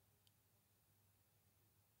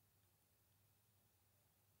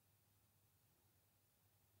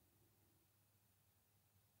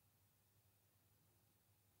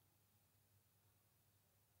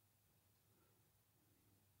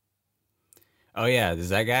 Oh yeah, does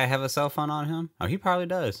that guy have a cell phone on him? Oh, he probably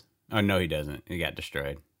does. Oh no, he doesn't. He got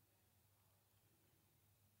destroyed.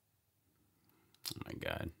 Oh my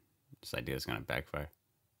god, this idea is gonna backfire.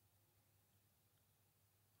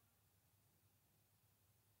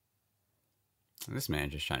 This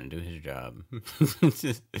man's just trying to do his job.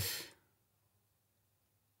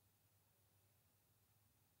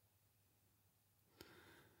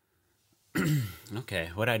 Okay,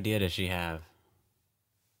 what idea does she have?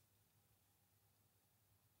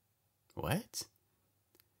 What?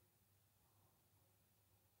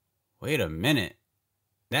 Wait a minute.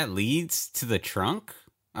 That leads to the trunk?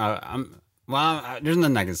 There's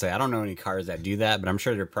nothing I can say. I don't know any cars that do that, but I'm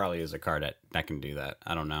sure there probably is a car that can do that.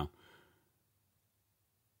 I don't know.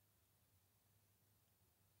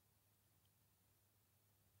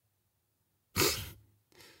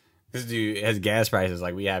 This dude has gas prices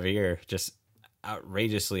like we have here, just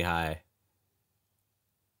outrageously high.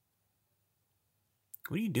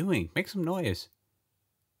 What are you doing? Make some noise.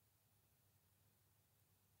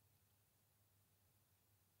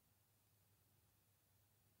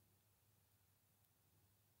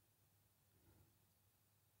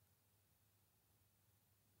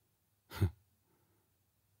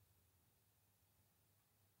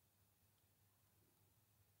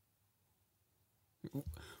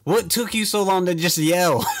 What took you so long to just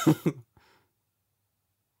yell?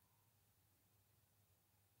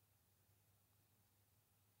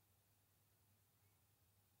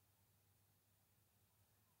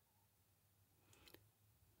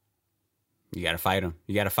 You gotta fight him.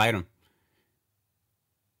 You gotta fight him.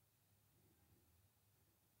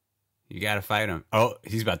 You gotta fight him. Oh,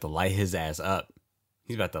 he's about to light his ass up.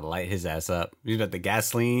 He's about to light his ass up. He's about the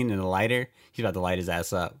gasoline and the lighter. He's about to light his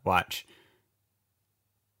ass up. Watch.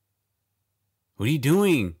 What are you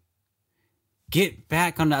doing? Get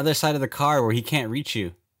back on the other side of the car where he can't reach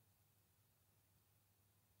you.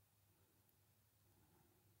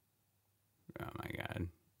 Oh my god.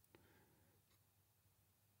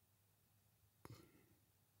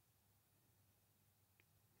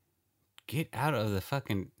 Get out of the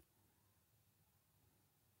fucking...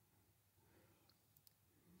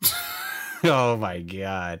 Oh my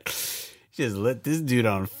god. Just lit this dude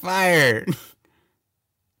on fire.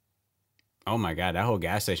 Oh my god, that whole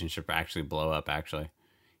gas station should actually blow up, actually.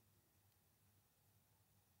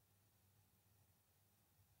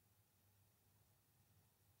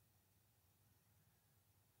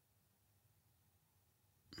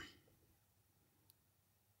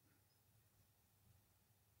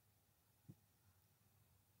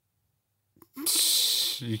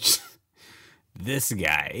 This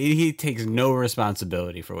guy, he takes no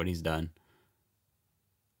responsibility for what he's done.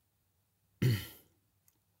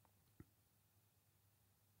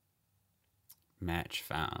 Match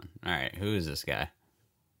found. All right, who is this guy?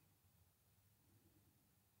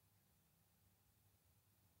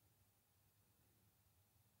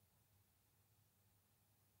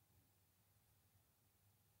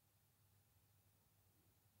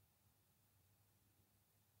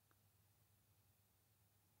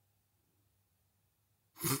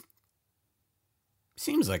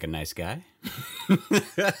 Seems like a nice guy.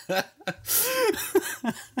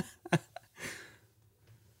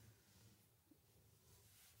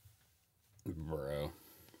 Bro.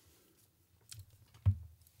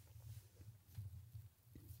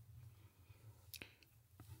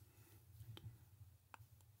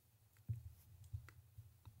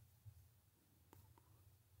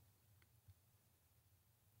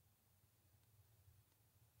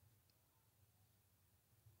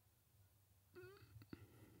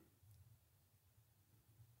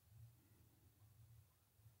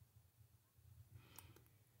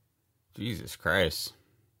 Jesus Christ.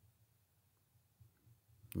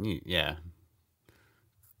 Yeah.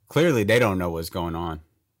 Clearly, they don't know what's going on.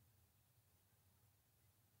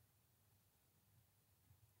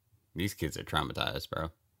 These kids are traumatized,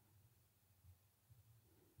 bro.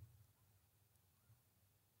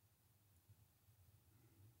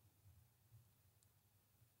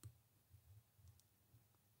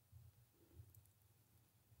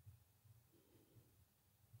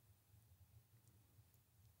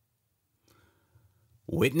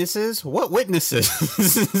 Witnesses? What witnesses?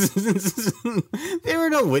 There were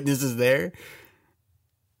no witnesses there.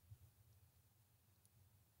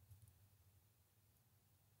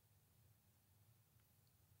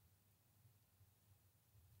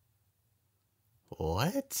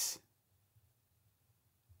 What?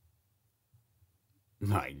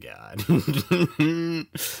 My God.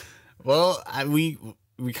 Well,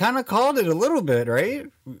 we kind of called it a little bit, right?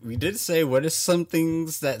 We did say what is some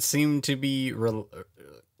things that seem to be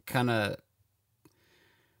kind of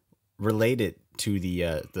related to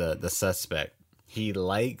the suspect. He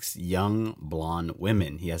likes young blonde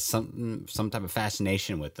women. He has some type of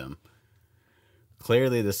fascination with them.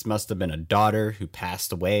 Clearly, this must have been a daughter who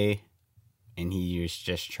passed away, and he was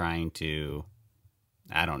just trying to.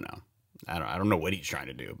 I don't know. I don't know what he's trying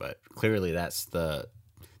to do, but clearly that's the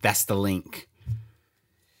link.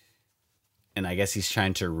 And I guess he's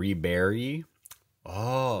trying to rebury.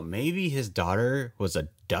 Oh, maybe his daughter was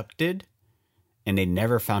abducted, and they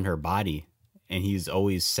never found her body. And he's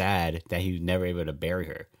always sad that he was never able to bury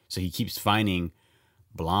her. So he keeps finding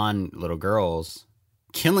blonde little girls,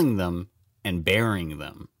 killing them, and burying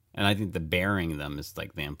them. And I think the burying them is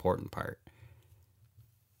like the important part.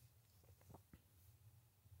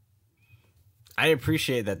 I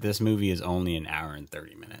appreciate that this movie is only an hour and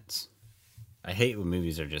 30 minutes. I hate when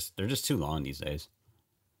movies they're just too long these days.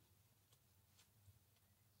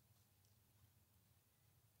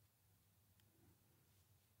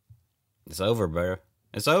 It's over, bro.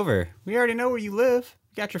 It's over. We already know where you live.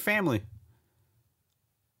 You got your family.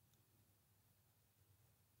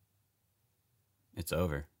 It's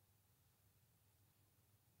over.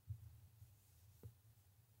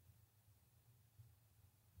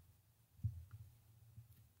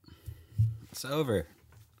 It's over.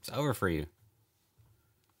 It's over for you.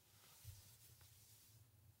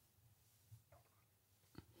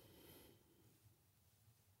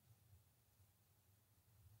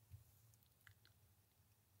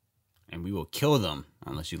 And we will kill them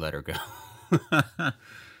unless you let her go.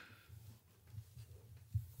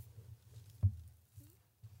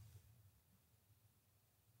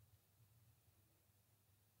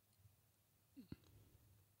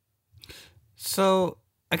 So,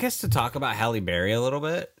 I guess to talk about Halle Berry a little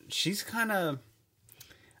bit, she's kind of,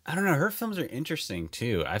 I don't know, her films are interesting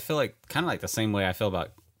too. I feel like kind of like the same way I feel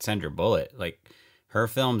about Sandra Bullock. Like, her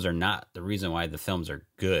films are not the reason why the films are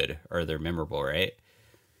good or they're memorable, right?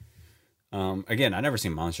 Again, I never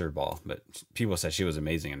seen Monster Ball, but people said she was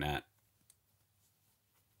amazing in that.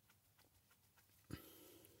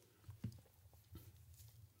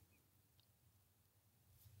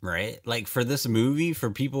 Right? Like for this movie, for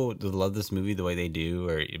people to love this movie the way they do,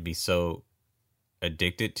 or be so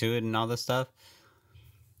addicted to it and all this stuff.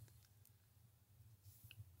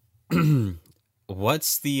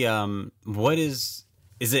 What's the what is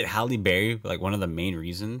it Halle Berry like one of the main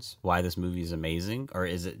reasons why this movie is amazing, or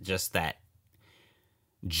is it just that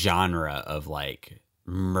genre of like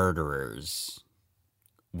murderers,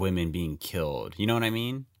 women being killed? You know what I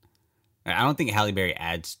mean? I don't think Halle Berry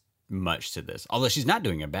adds much to this, although she's not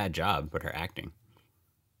doing a bad job with her acting.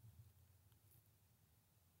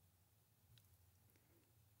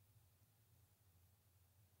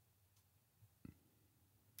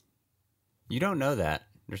 You don't know that.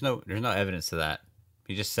 There's no evidence to that.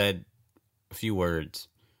 He just said a few words.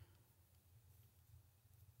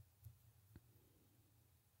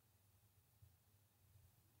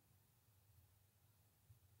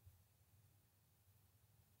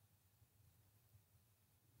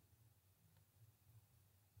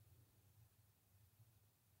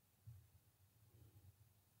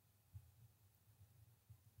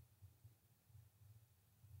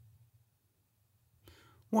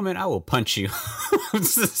 Woman, I will punch you.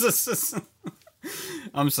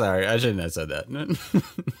 I'm sorry. I shouldn't have said that.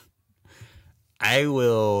 I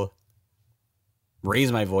will raise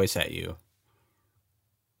my voice at you.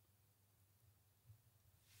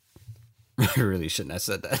 I really shouldn't have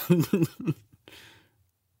said that.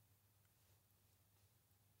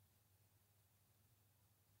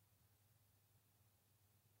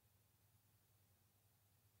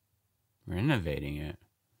 Renovating it.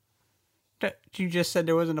 You just said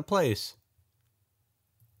there wasn't a place.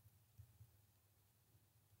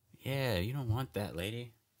 Yeah, you don't want that,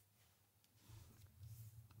 lady.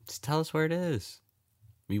 Just tell us where it is.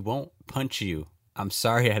 We won't punch you. I'm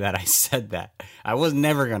sorry that I said that. I was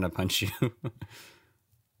never going to punch you.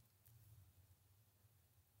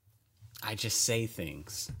 I just say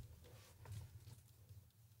things.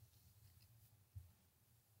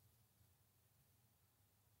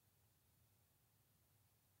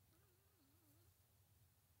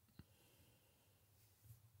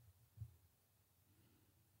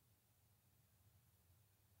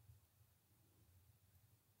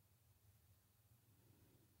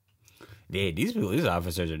 Yeah, these police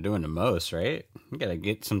officers are doing the most, right? We gotta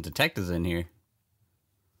get some detectives in here.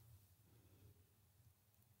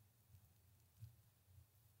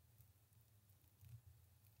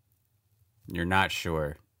 You're not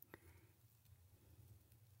sure.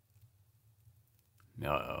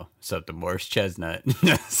 Uh-oh. It's up to Morris Chestnut.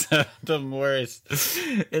 It's up to Morris.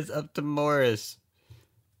 It's up to Morris.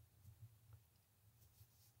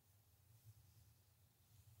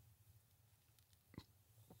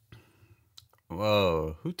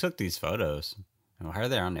 Whoa, who took these photos? Why are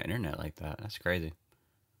they on the internet like that? That's crazy.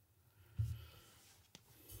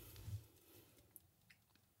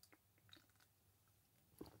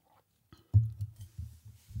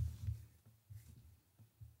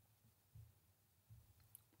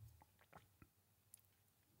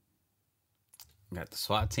 Got the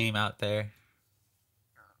SWAT team out there.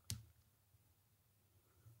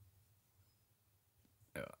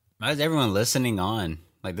 Why is everyone listening on?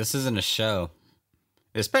 Like, this isn't a show.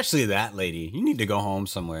 Especially that lady. You need to go home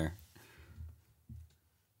somewhere.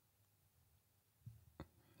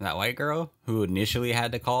 That white girl who initially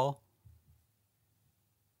had to call.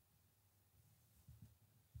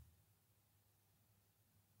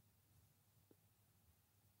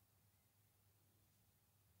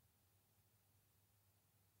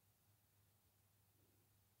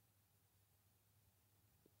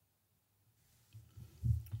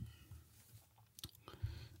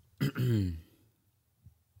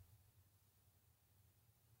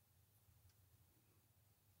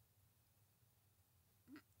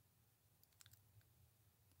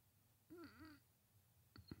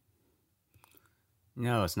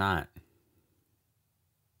 No, it's not.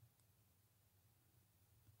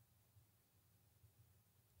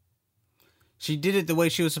 She did it the way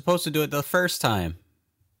she was supposed to do it the first time.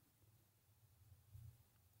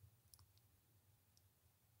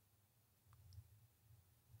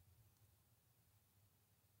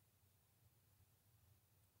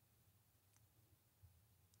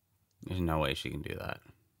 There's no way she can do that.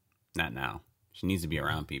 Not now. She needs to be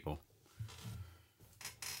around people.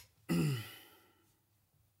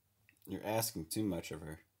 You're asking too much of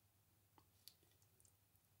her.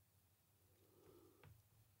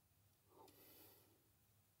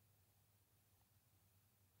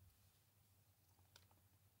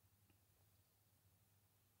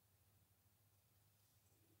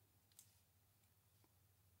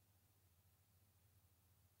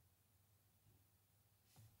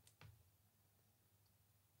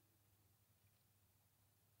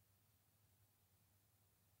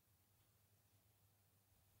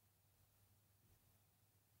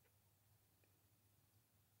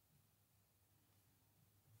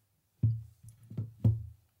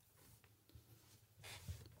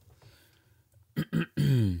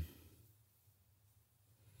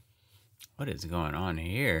 What is going on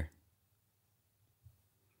here?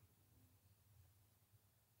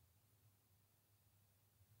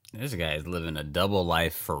 This guy is living a double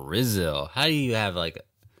life for Rizzo. How do you have like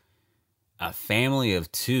a family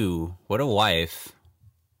of two? What a wife.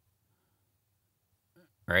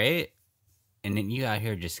 Right? And then you out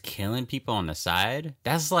here just killing people on the side?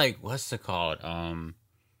 That's like, what's it called?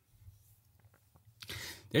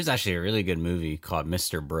 There's actually a really good movie called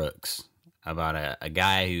Mr. Brooks about a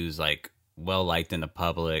guy who's like well liked in the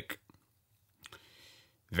public,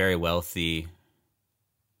 very wealthy.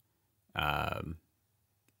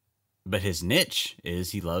 But his niche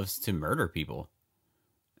is he loves to murder people.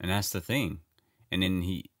 And that's the thing. And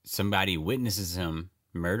then somebody witnesses him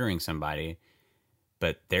murdering somebody,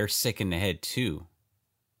 but they're sick in the head too.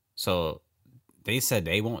 So they said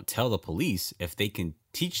they won't tell the police if they can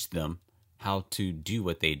teach them how to do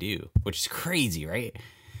what they do, which is crazy, right?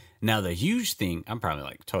 Now, the huge thing, I'm probably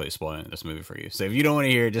like totally spoiling this movie for you. So if you don't want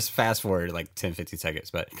to hear it, just fast forward like 10, 15 seconds.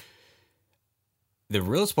 But the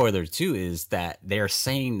real spoiler too is that they're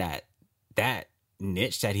saying that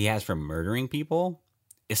niche that he has for murdering people,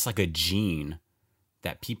 it's like a gene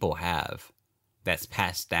that people have that's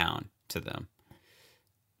passed down to them.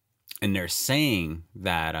 And they're saying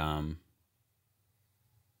that,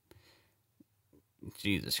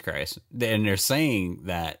 Jesus Christ. And they're saying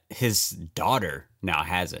that his daughter now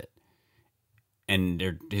has it.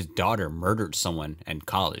 And his daughter murdered someone in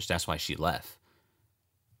college. That's why she left.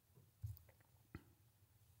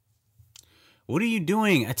 What are you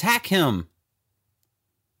doing? Attack him.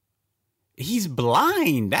 He's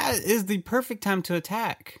blind. That is the perfect time to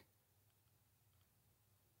attack.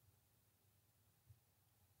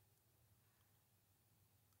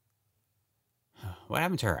 What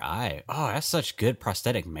happened to her eye? Oh, that's such good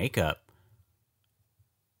prosthetic makeup.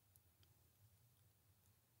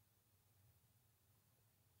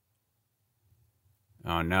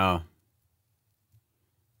 Oh, no.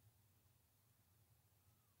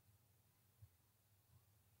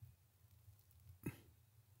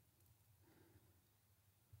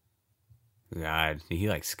 God, did he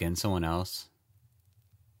like skin someone else?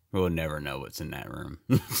 We'll never know what's in that room.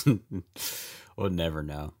 We'll never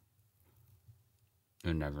know.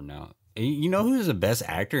 We'll never know. You know who's the best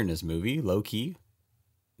actor in this movie, low key?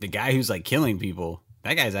 The guy who's like killing people.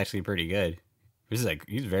 That guy's actually pretty good.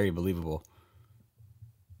 He's very believable.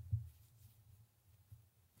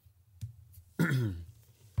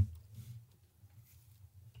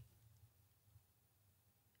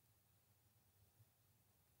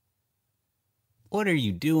 What are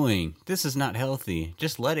you doing? This is not healthy.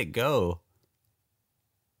 Just let it go.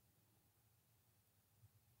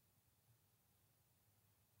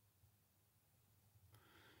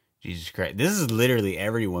 Jesus Christ. This is literally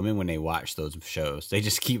every woman when they watch those shows. They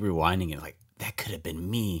just keep rewinding it like, that could have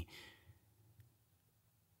been me.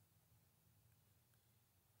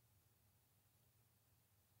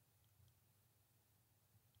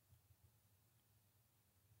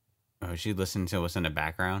 Oh, is she listening to what's in the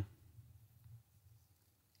background?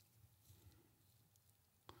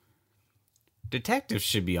 Detectives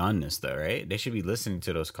should be on this, though, right? They should be listening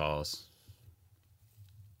to those calls.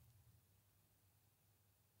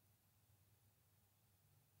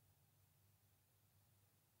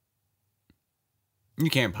 You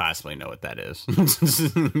can't possibly know what that is.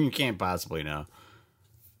 You can't possibly know.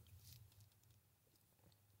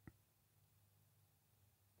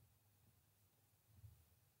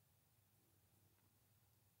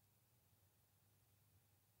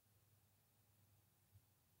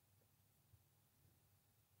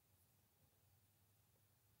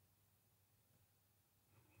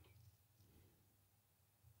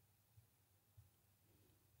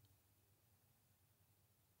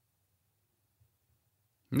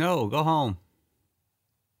 No, go home.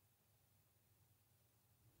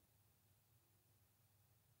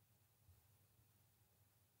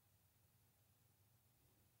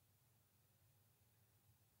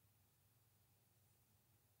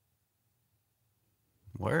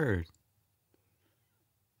 Word.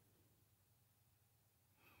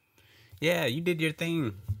 Yeah, you did your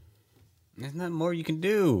thing. There's nothing more you can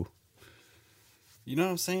do. You know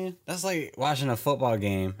what I'm saying? That's like watching a football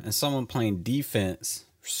game and someone playing defense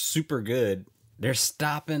super good. They're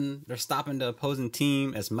stopping the opposing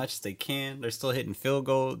team as much as they can. They're still hitting field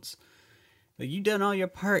goals. Like, you done all your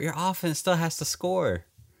part. Your offense still has to score.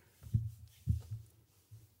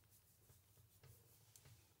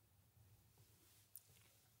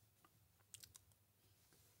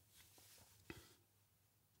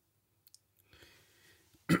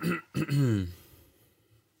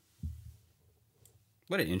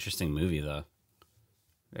 What an interesting movie, though.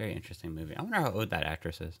 Very interesting movie. I wonder how old that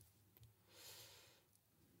actress is.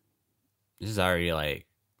 This is already like,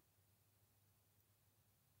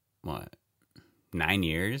 what, 9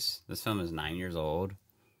 years? This film is 9 years old.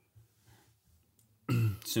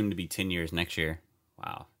 Soon to be 10 years next year.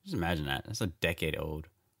 Wow. Just imagine that. That's a decade old.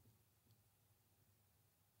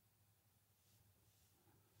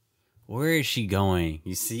 Where is she going?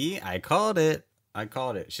 You see? I called it.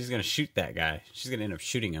 She's going to shoot that guy. She's going to end up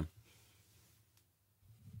shooting him.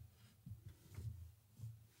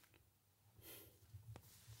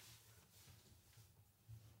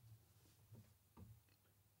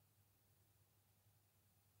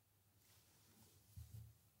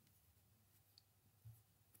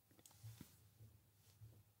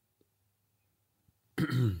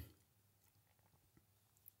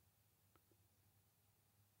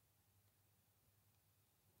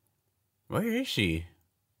 Where is she?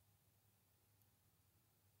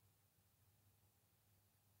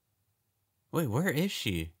 Wait, where is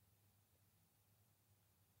she?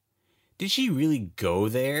 Did she really go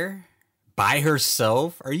there? By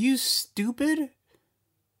herself? Are you stupid?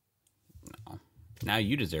 No. Now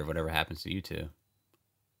you deserve whatever happens to you too.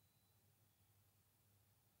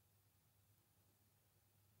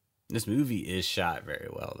 This movie is shot very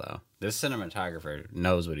well, though. This cinematographer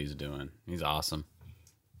knows what he's doing. He's awesome.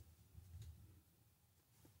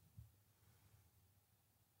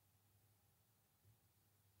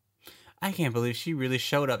 I can't believe she really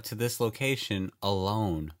showed up to this location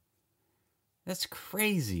alone. That's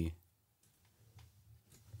crazy.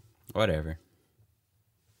 Whatever.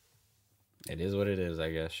 It is what it is,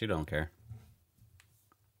 I guess. She don't care.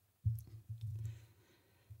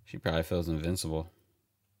 She probably feels invincible.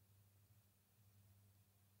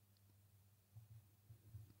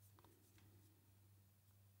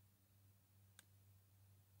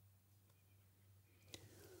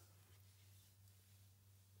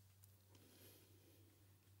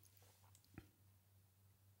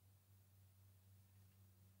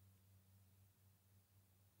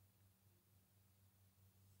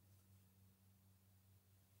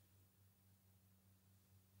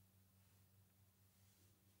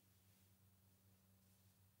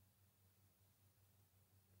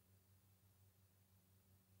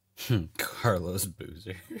 Carlos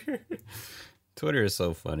Boozer. Twitter is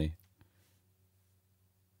so funny.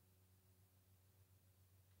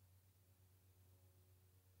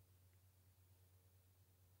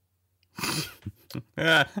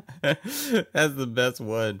 That's the best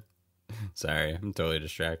one. Sorry, I'm totally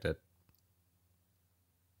distracted.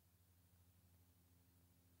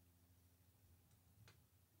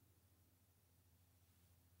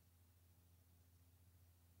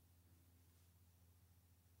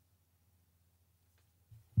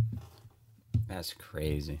 That's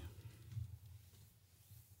crazy.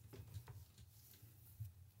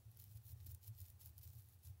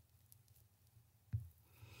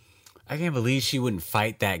 I can't believe she wouldn't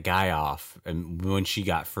fight that guy off when she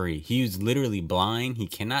got free. He was literally blind. He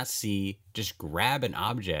cannot see. Just grab an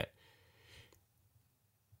object.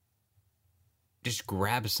 Just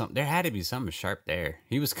grab something. There had to be something sharp there.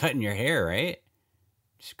 He was cutting your hair, right?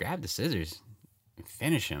 Just grab the scissors and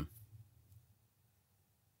finish him.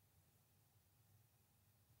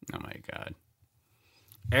 Oh my God.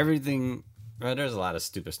 Everything. Well, there's a lot of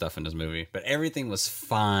stupid stuff in this movie, but everything was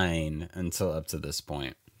fine until up to this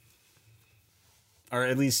point. Or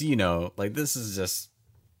at least, like this is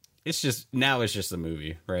just, now it's just a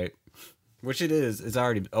movie, right? Which it is. It's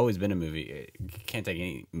always been a movie. You can't take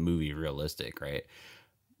any movie realistic, right?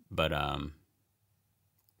 But,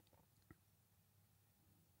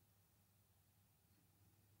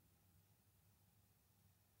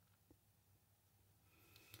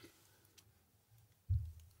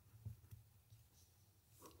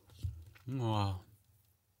 wow.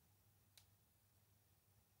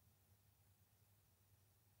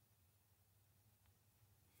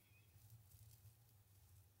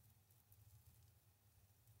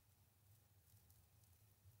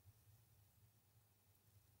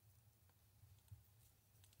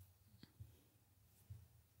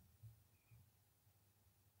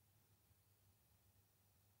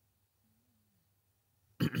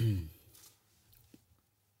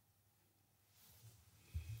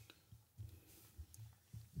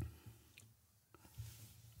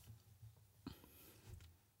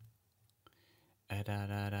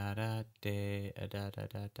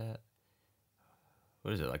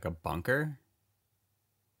 What is it, like a bunker?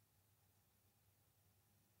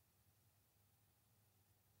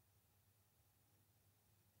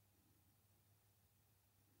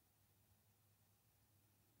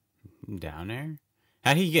 Down there?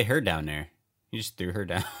 How did he get her down there? He just threw her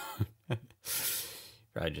down.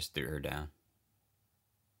 Probably just threw her down.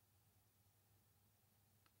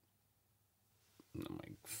 Oh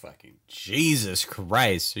my fucking Jesus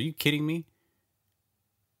Christ. Are you kidding me?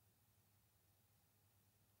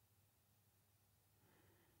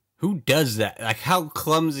 Who does that? Like, how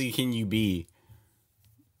clumsy can you be?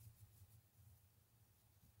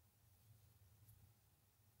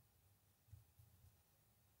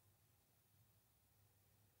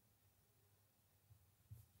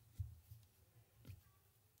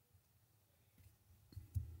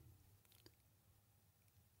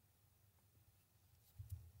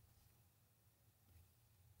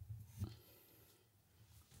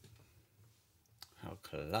 How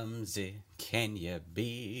clumsy can you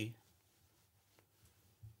be?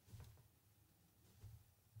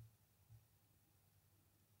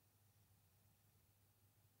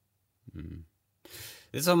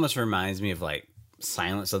 This almost reminds me of like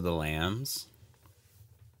Silence of the Lambs.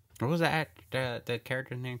 What was that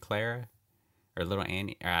character's name? Clara? Or Little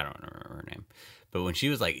Annie? I don't remember her name. But when she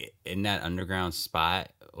was like in that underground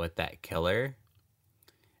spot with that killer,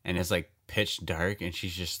 and it's like pitch dark, and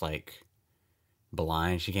she's just like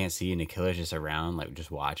blind, she can't see, and the killer's just around, like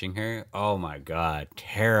just watching her. Oh my God,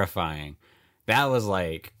 terrifying. That was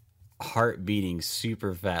like heart beating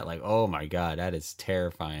super fat. Like, oh my God, that is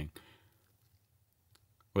terrifying.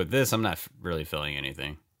 With this, I'm not really feeling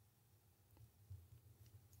anything.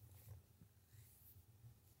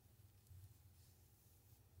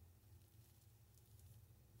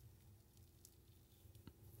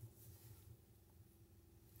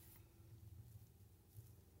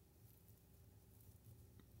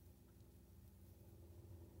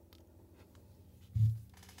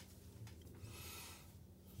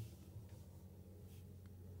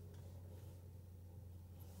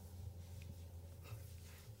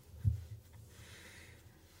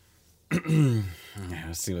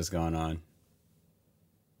 Let's see what's going on.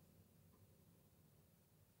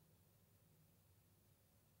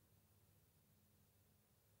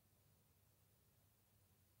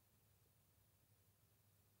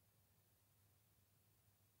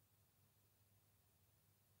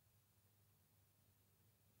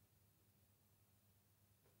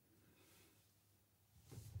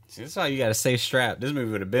 See, that's why you gotta stay strapped. This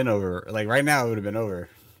movie would have been over. Like right now, it would have been over.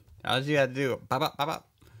 All you gotta do, pop up, pop up,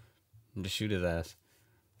 and just shoot his ass.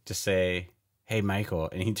 Just say, "Hey, Michael,"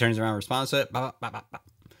 and he turns around, and responds to it. Pop up, pop up, pop.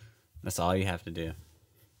 That's all you have to do.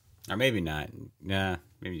 Or maybe not. Nah,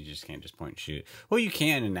 maybe you just can't just point and shoot. Well, you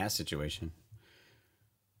can in that situation.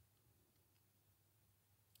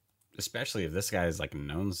 Especially if this guy is like a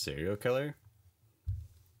known serial killer.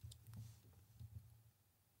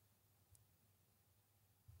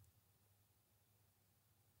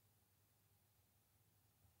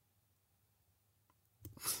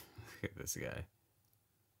 Look at this guy.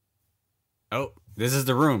 Oh, this is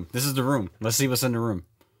the room. This is the room. Let's see what's in the room.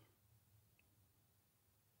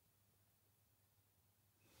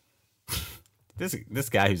 This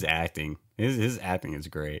guy who's acting, his acting is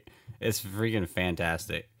great. It's freaking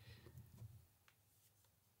fantastic.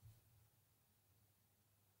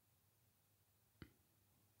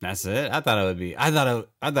 That's it. I thought it would be. I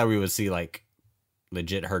thought we would see like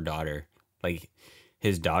legit her daughter, like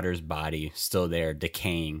his daughter's body still there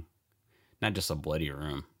decaying, not just a bloody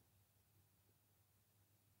room.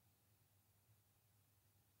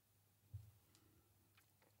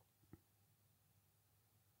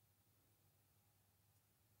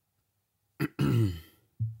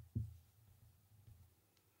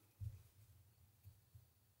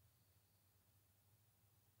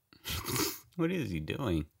 What is he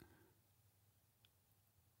doing?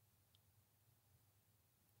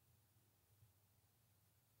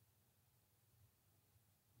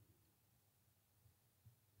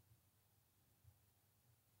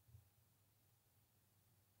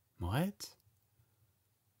 What?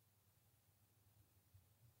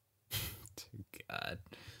 God.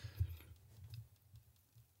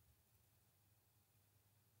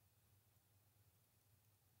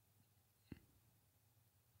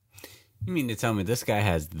 You mean to tell me this guy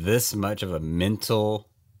has this much of a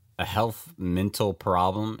health mental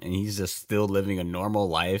problem, and he's just still living a normal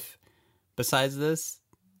life besides this?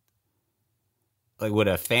 Like with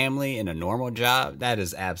a family and a normal job? That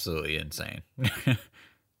is absolutely insane.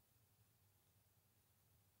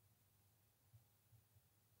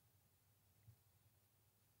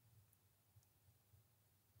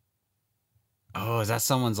 Oh, is that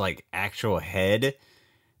someone's like actual head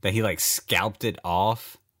that he like scalped it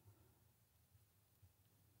off?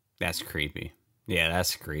 That's creepy. Yeah,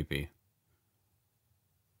 that's creepy.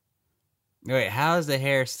 Wait, how is the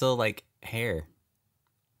hair still like hair?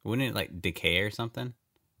 Wouldn't it like decay or something?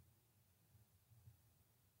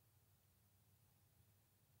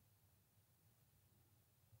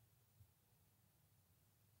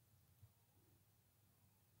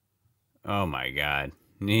 Oh my god.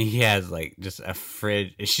 He has like just a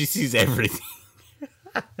fridge. She sees everything.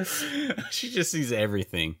 She just sees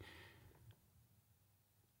everything.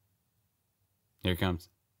 Here it comes.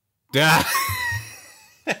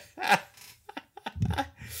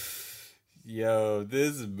 Yo,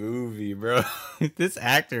 this movie, bro. This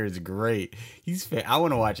actor is great. I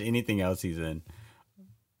want to watch anything else he's in.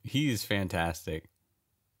 He is fantastic.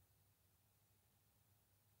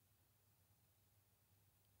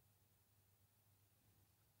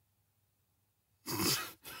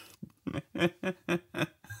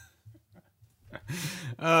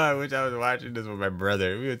 Oh, I wish I was watching this with my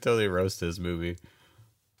brother. We would totally roast this movie.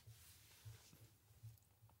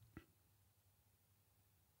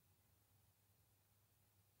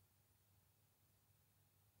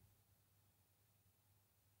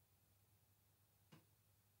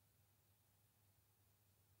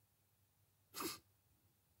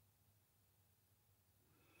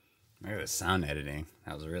 Look at the sound editing.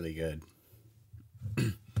 That was really good.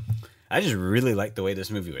 I just really like the way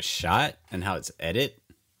this movie was shot and how it's edited.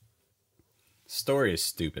 Story is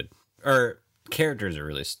stupid. Or characters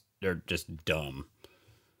are they're just dumb.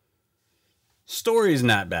 Story is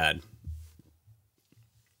not bad.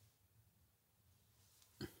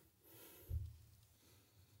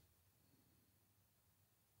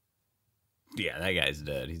 Yeah, that guy's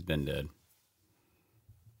dead. He's been dead.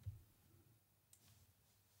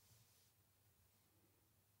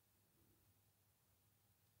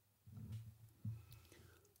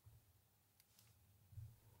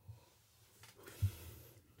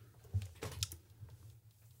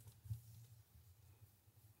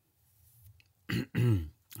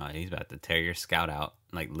 Oh, he's about to tear your scout out.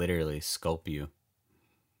 Like, literally, sculpt you.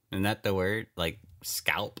 Isn't that the word? Like,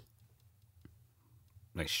 scalp?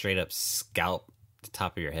 Like, straight up scalp the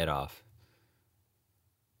top of your head off.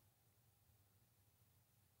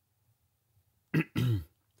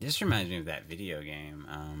 This reminds me of that video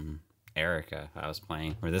game, Erica, I was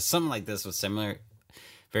playing. Where this something like this was similar,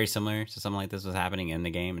 very similar to something like this was happening in the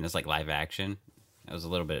game. And it's like live action. It was a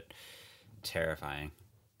little bit terrifying.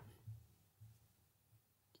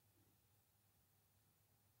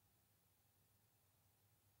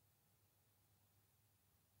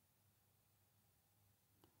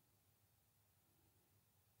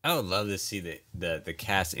 I would love to see the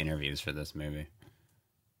cast interviews for this movie.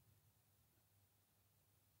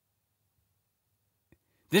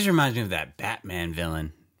 This reminds me of that Batman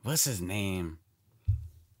villain. What's his name?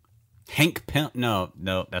 Hank Pym? No,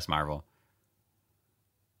 that's Marvel.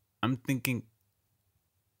 I'm thinking.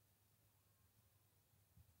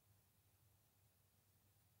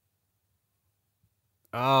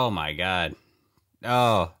 Oh my god.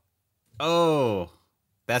 Oh. Oh.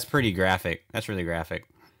 That's pretty graphic. That's really graphic.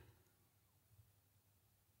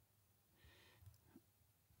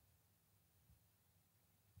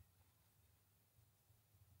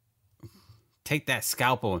 Take that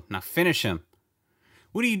scalpel. Now finish him.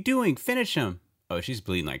 What are you doing? Finish him. Oh, she's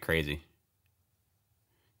bleeding like crazy.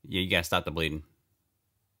 Yeah, you gotta stop the bleeding.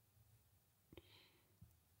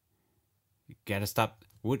 You gotta stop.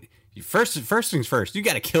 What? First things first. You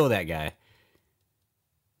gotta kill that guy.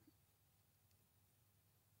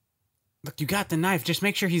 Look, you got the knife. Just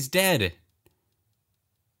make sure he's dead.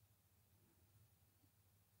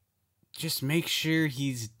 Just make sure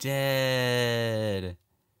he's dead.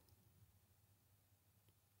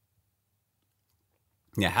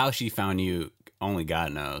 Yeah, how she found you, only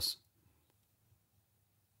God knows.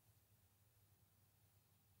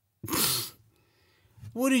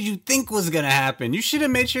 What did you think was gonna happen? You should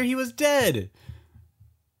have made sure he was dead.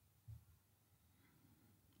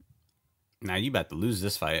 Now you about to lose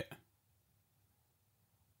this fight.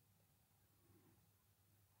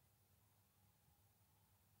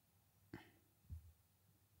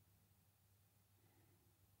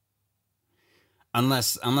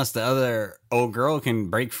 Unless the other old girl can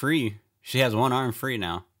break free. She has one arm free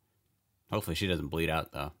now. Hopefully she doesn't bleed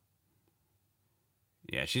out though.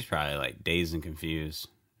 Yeah, she's probably like dazed and confused.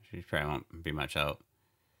 She probably won't be much help.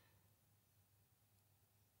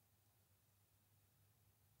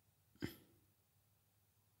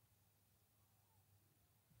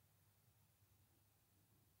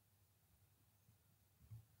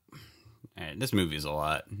 Alright, this movie is a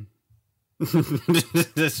lot.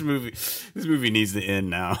 this movie needs to end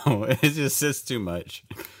now. It's too much.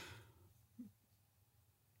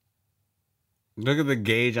 Look at the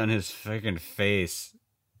gauge on his freaking face.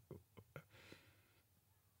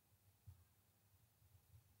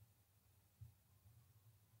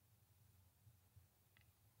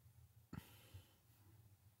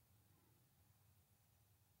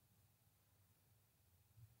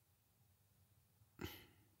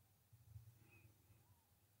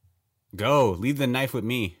 Go, leave the knife with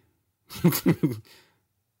me.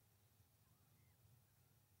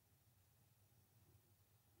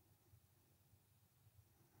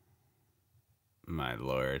 My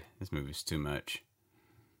lord, this movie's too much.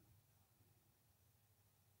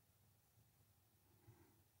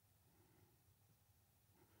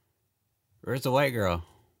 Where's the white girl?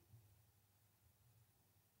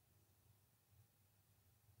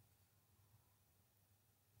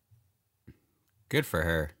 Good for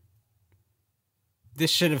her. This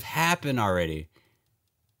should have happened already.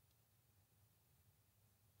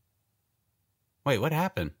 Wait, what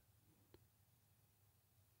happened?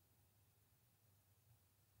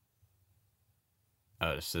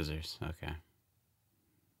 Oh, the scissors. Okay.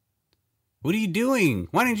 What are you doing?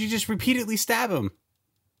 Why didn't you just repeatedly stab him?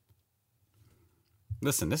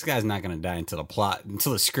 Listen, this guy's not going to die until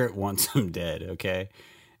the script wants him dead, okay?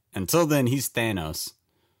 Until then, he's Thanos.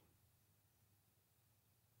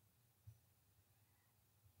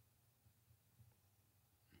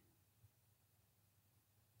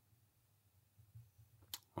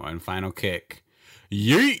 One final kick.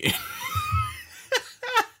 Yeet!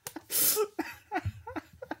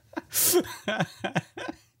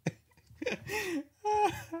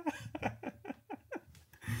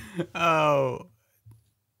 Oh.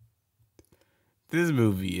 This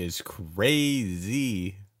movie is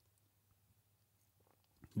crazy.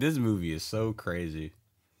 This movie is so crazy.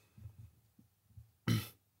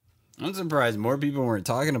 I'm surprised more people weren't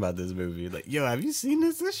talking about this movie. Like, yo, have you seen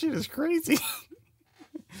this? This shit is crazy.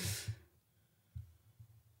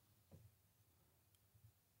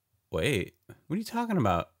 Wait, what are you talking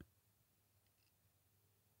about?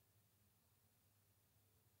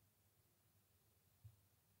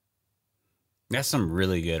 That's some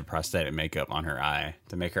really good prosthetic makeup on her eye.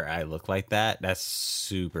 To make her eye look like that, that's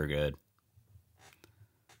super good.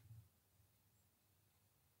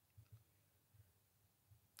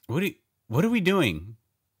 What are we doing?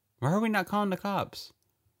 Why are we not calling the cops?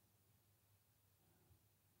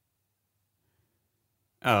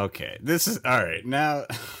 Okay, this is all right. Now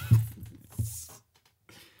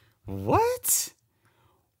what?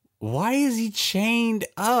 Why is he chained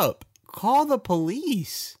up? Call the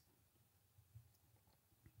police.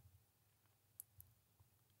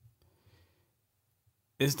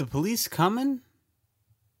 Is the police coming?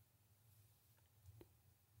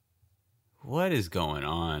 What is going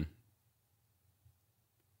on?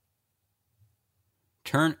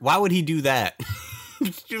 Why would he do that?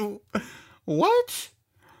 What?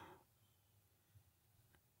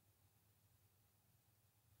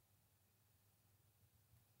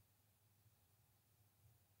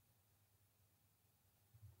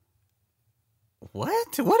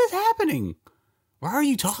 What? What is happening? Why are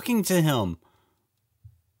you talking to him?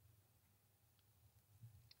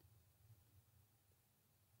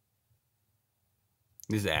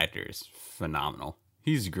 This actor is phenomenal.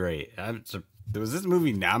 He's great. Was this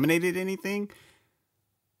movie nominated anything?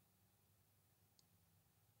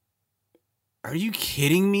 Are you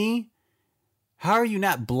kidding me? How are you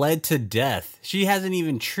not bled to death? She hasn't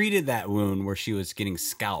even treated that wound where she was getting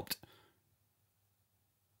scalped.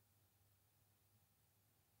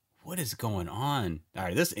 What is going on? All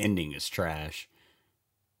right, this ending is trash.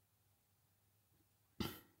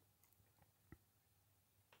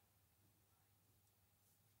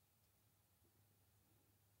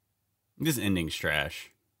 This ending's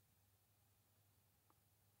trash.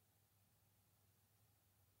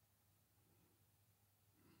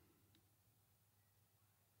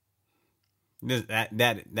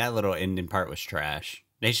 That little ending part was trash.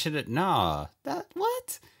 They should have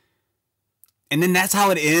what? And then that's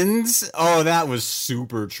how it ends? Oh, that was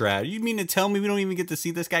super trash. You mean to tell me we don't even get to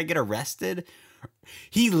see this guy get arrested?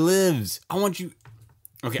 He lives. I want you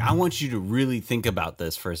to really think about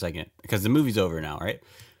this for a second, because the movie's over now, right?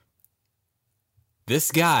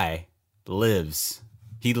 This guy lives.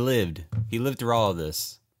 He lived through all of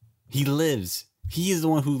this. He lives. He is the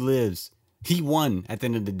one who lives. He won at the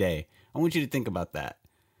end of the day. I want you to think about that.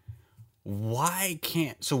 Why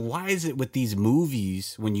is it with these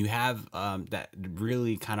movies, when you have that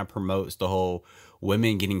really kind of promotes the whole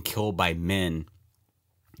women getting killed by men,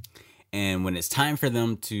 and when it's time for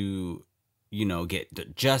them to,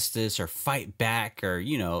 get justice or fight back, or,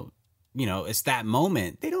 it's that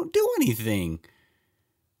moment, they don't do anything.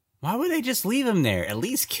 Why would they just leave him there? At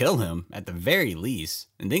least kill him, at the very least,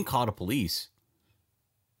 and then call the police.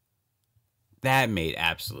 That made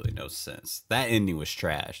absolutely no sense. That ending was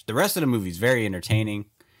trash. The rest of the movie is very entertaining.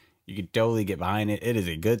 You could totally get behind it. It is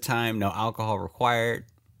a good time. No alcohol required.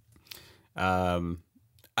 Other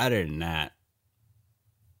than that,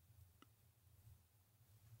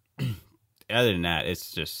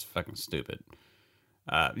 it's just fucking stupid.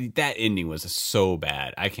 That ending was so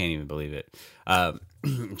bad. I can't even believe it. I'm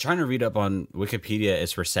trying to read up on Wikipedia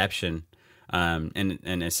its reception, and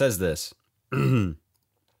it says this.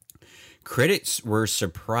 Critics were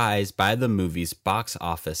surprised by the movie's box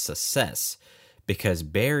office success because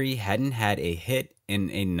Barry hadn't had a hit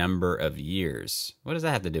in a number of years. What does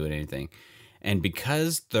that have to do with anything? And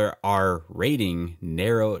because their R rating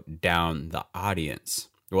narrowed down the audience.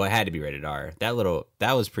 Well, it had to be rated R. That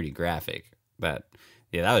was pretty graphic. That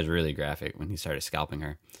was really graphic when he started scalping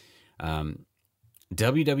her.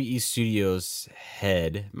 WWE Studios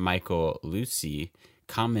head Michael Lucy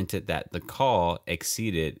commented that the call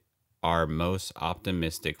exceeded our most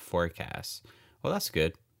optimistic forecast. Well, that's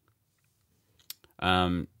good.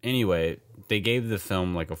 Anyway, they gave the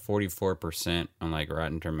film like a 44% on like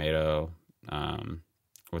Rotten Tomato,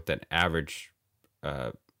 with an average,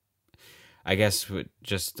 I guess with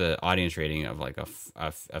just the audience rating of like a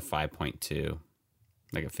 5.2,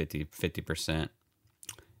 like a 50%.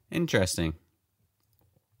 Interesting.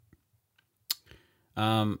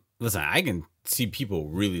 Listen, I can see people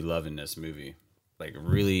really loving this movie. Like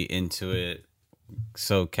really into it,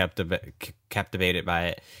 so captivated by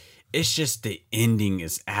it. It's just the ending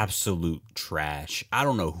is absolute trash. I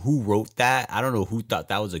don't know who wrote that. I don't know who thought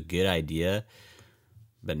that was a good idea.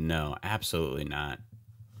 But no, absolutely not.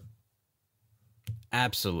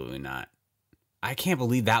 Absolutely not. I can't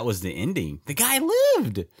believe that was the ending. The guy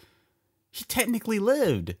lived. He technically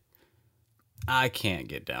lived. I can't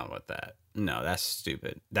get down with that. No, that's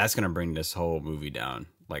stupid. That's going to bring this whole movie down.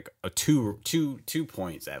 Like a two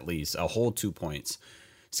points at least, a whole 2 points.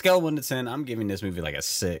 Scale of 1 to 10, I'm giving this movie like a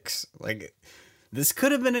 6. Like this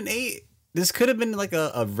could have been an 8. This could have been like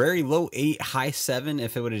a very low 8, high 7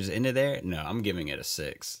 if it would have just ended there. No, I'm giving it a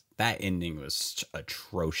 6. That ending was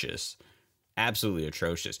atrocious. Absolutely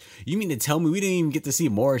atrocious. You mean to tell me we didn't even get to see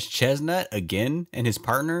Morris Chestnut again and his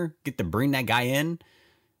partner get to bring that guy in?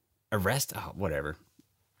 Arrest? Oh, whatever.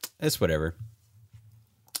 It's whatever.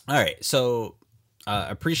 All right, so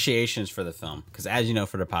appreciations for the film, because as you know,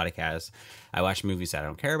 for the podcast, I watch movies that I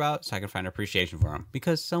don't care about so I can find appreciation for them,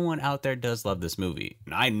 because someone out there does love this movie,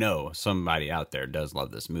 and I know somebody out there does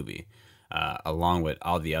love this movie, along with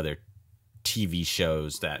all the other TV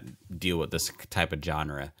shows that deal with this type of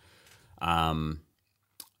genre. My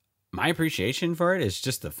appreciation for it is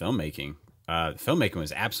just the filmmaking. The filmmaking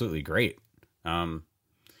was absolutely great. I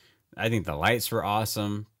think the lights were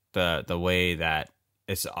awesome. The way that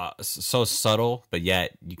it's so subtle, but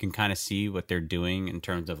yet you can kind of see what they're doing in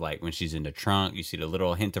terms of like when she's in the trunk, you see the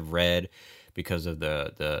little hint of red because of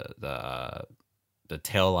the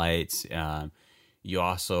tail lights. You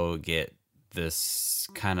also get this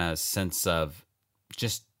kind of sense of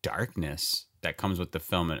just darkness that comes with the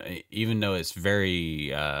film. And even though it's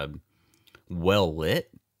very well lit,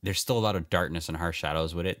 there's still a lot of darkness and harsh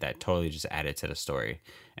shadows with it that totally just added to the story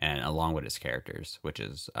and along with its characters, which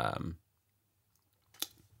is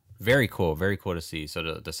very cool to see. So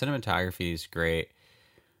the cinematography is great.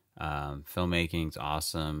 Filmmaking's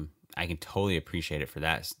awesome. I can totally appreciate it for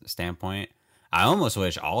that standpoint. I almost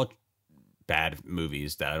wish all bad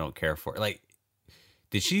movies that I don't care for, like,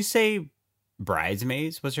 did she say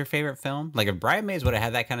Bridesmaids was her favorite film? Like, if Bridesmaids would have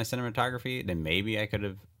had that kind of cinematography, then maybe I could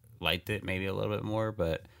have liked it maybe a little bit more,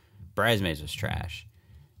 but Bridesmaids was trash.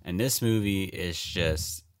 And this movie is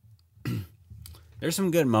just there's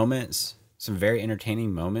some good moments, some very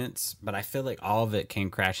entertaining moments, but I feel like all of it came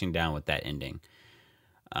crashing down with that ending.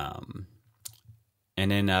 And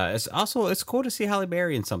then it's cool to see Halle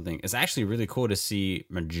Berry in something. It's actually really cool to see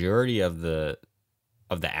majority of the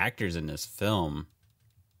actors in this film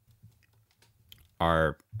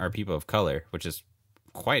are people of color, which is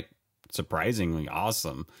quite surprisingly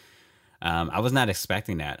awesome. I was not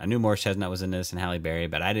expecting that. I knew Morris Chestnut was in this and Halle Berry,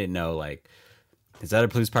 but I didn't know, like, his other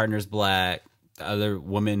police partner's black. The other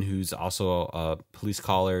woman who's also a police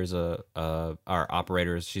caller is our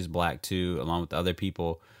operator. She's black too, along with the other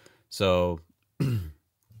people. So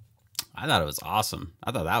I thought it was awesome.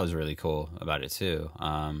 I thought that was really cool about it too.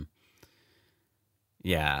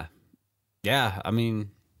 Yeah. I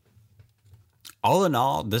mean, all in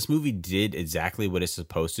all, this movie did exactly what it's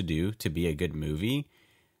supposed to do to be a good movie,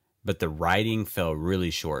 but the writing fell really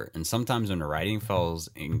short. And sometimes when the writing falls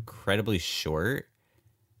incredibly short,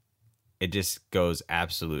 it just goes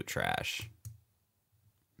absolute trash.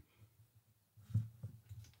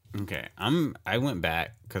 Okay, I went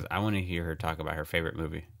back because I want to hear her talk about her favorite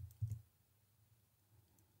movie.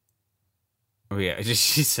 Oh yeah,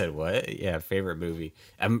 she said what? Yeah, favorite movie.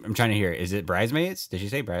 I'm trying to hear. Is it Bridesmaids? Did she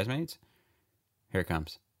say Bridesmaids? Here it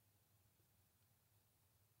comes.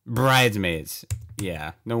 Bridesmaids.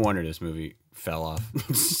 Yeah, no wonder this movie fell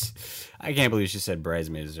off. I can't believe she said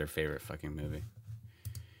Bridesmaids is her favorite fucking movie.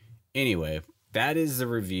 Anyway, that is the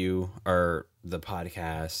review or the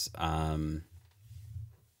podcast.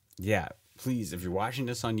 Yeah, please, if you're watching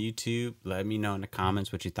this on YouTube, let me know in the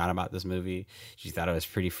comments what you thought about this movie. You thought it was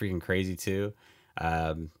pretty freaking crazy too.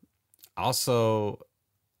 Also,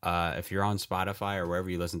 if you're on Spotify or wherever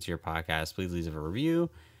you listen to your podcast, please leave a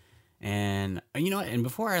review. And you know what? And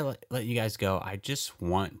before I let you guys go, I just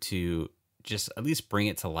want to just at least bring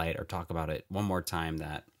it to light or talk about it one more time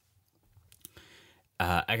that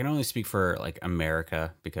I can only speak for like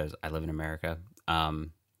America because I live in America.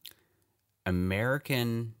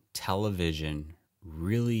 American television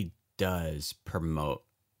really does promote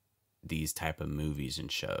these type of movies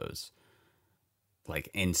and shows like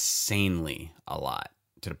insanely a lot,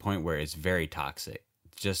 to the point where it's very toxic.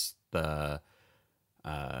 Just the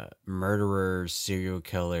murderers, serial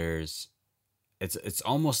killers, it's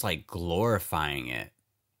almost like glorifying it,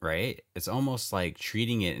 right? It's almost like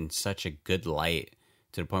treating it in such a good light,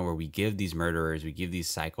 to the point where we give these murderers, we give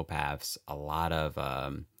these psychopaths a lot of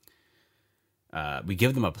we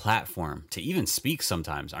give them a platform to even speak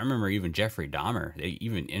sometimes. I remember even Jeffrey Dahmer, they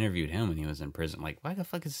even interviewed him when he was in prison. Like, why the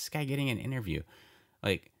fuck is this guy getting an interview?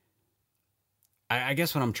 Like, I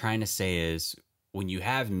guess what I'm trying to say is, when you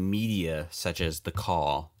have media such as The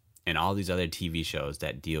Call and all these other TV shows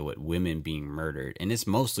that deal with women being murdered, and it's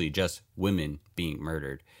mostly just women being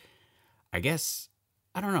murdered, I guess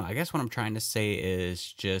what I'm trying to say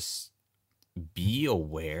is just be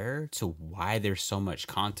aware to why there's so much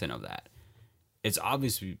content of that. It's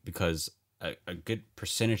obviously because a good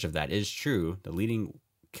percentage of that is true. The leading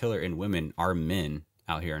killer in women are men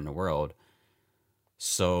out here in the world.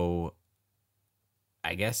 So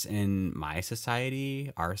I guess in my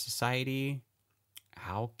society, our society,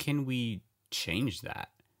 how can we change that?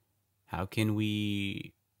 How can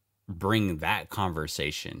we bring that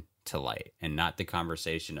conversation to light, and not the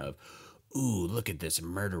conversation of, ooh, look at this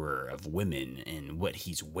murderer of women and what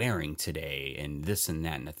he's wearing today and this and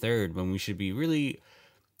that and the third, when we should be really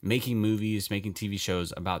making movies, making TV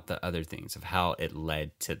shows about the other things of how it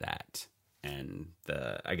led to that. And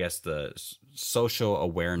the social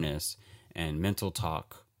awareness and mental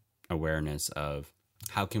talk awareness of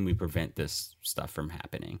how can we prevent this stuff from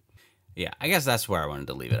happening. Yeah, I guess that's where I wanted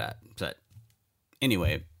to leave it at. But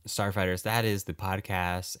anyway, Starfighters, that is the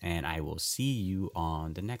podcast, and I will see you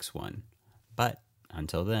on the next one. But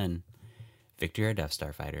until then, victory or death,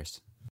 Starfighters.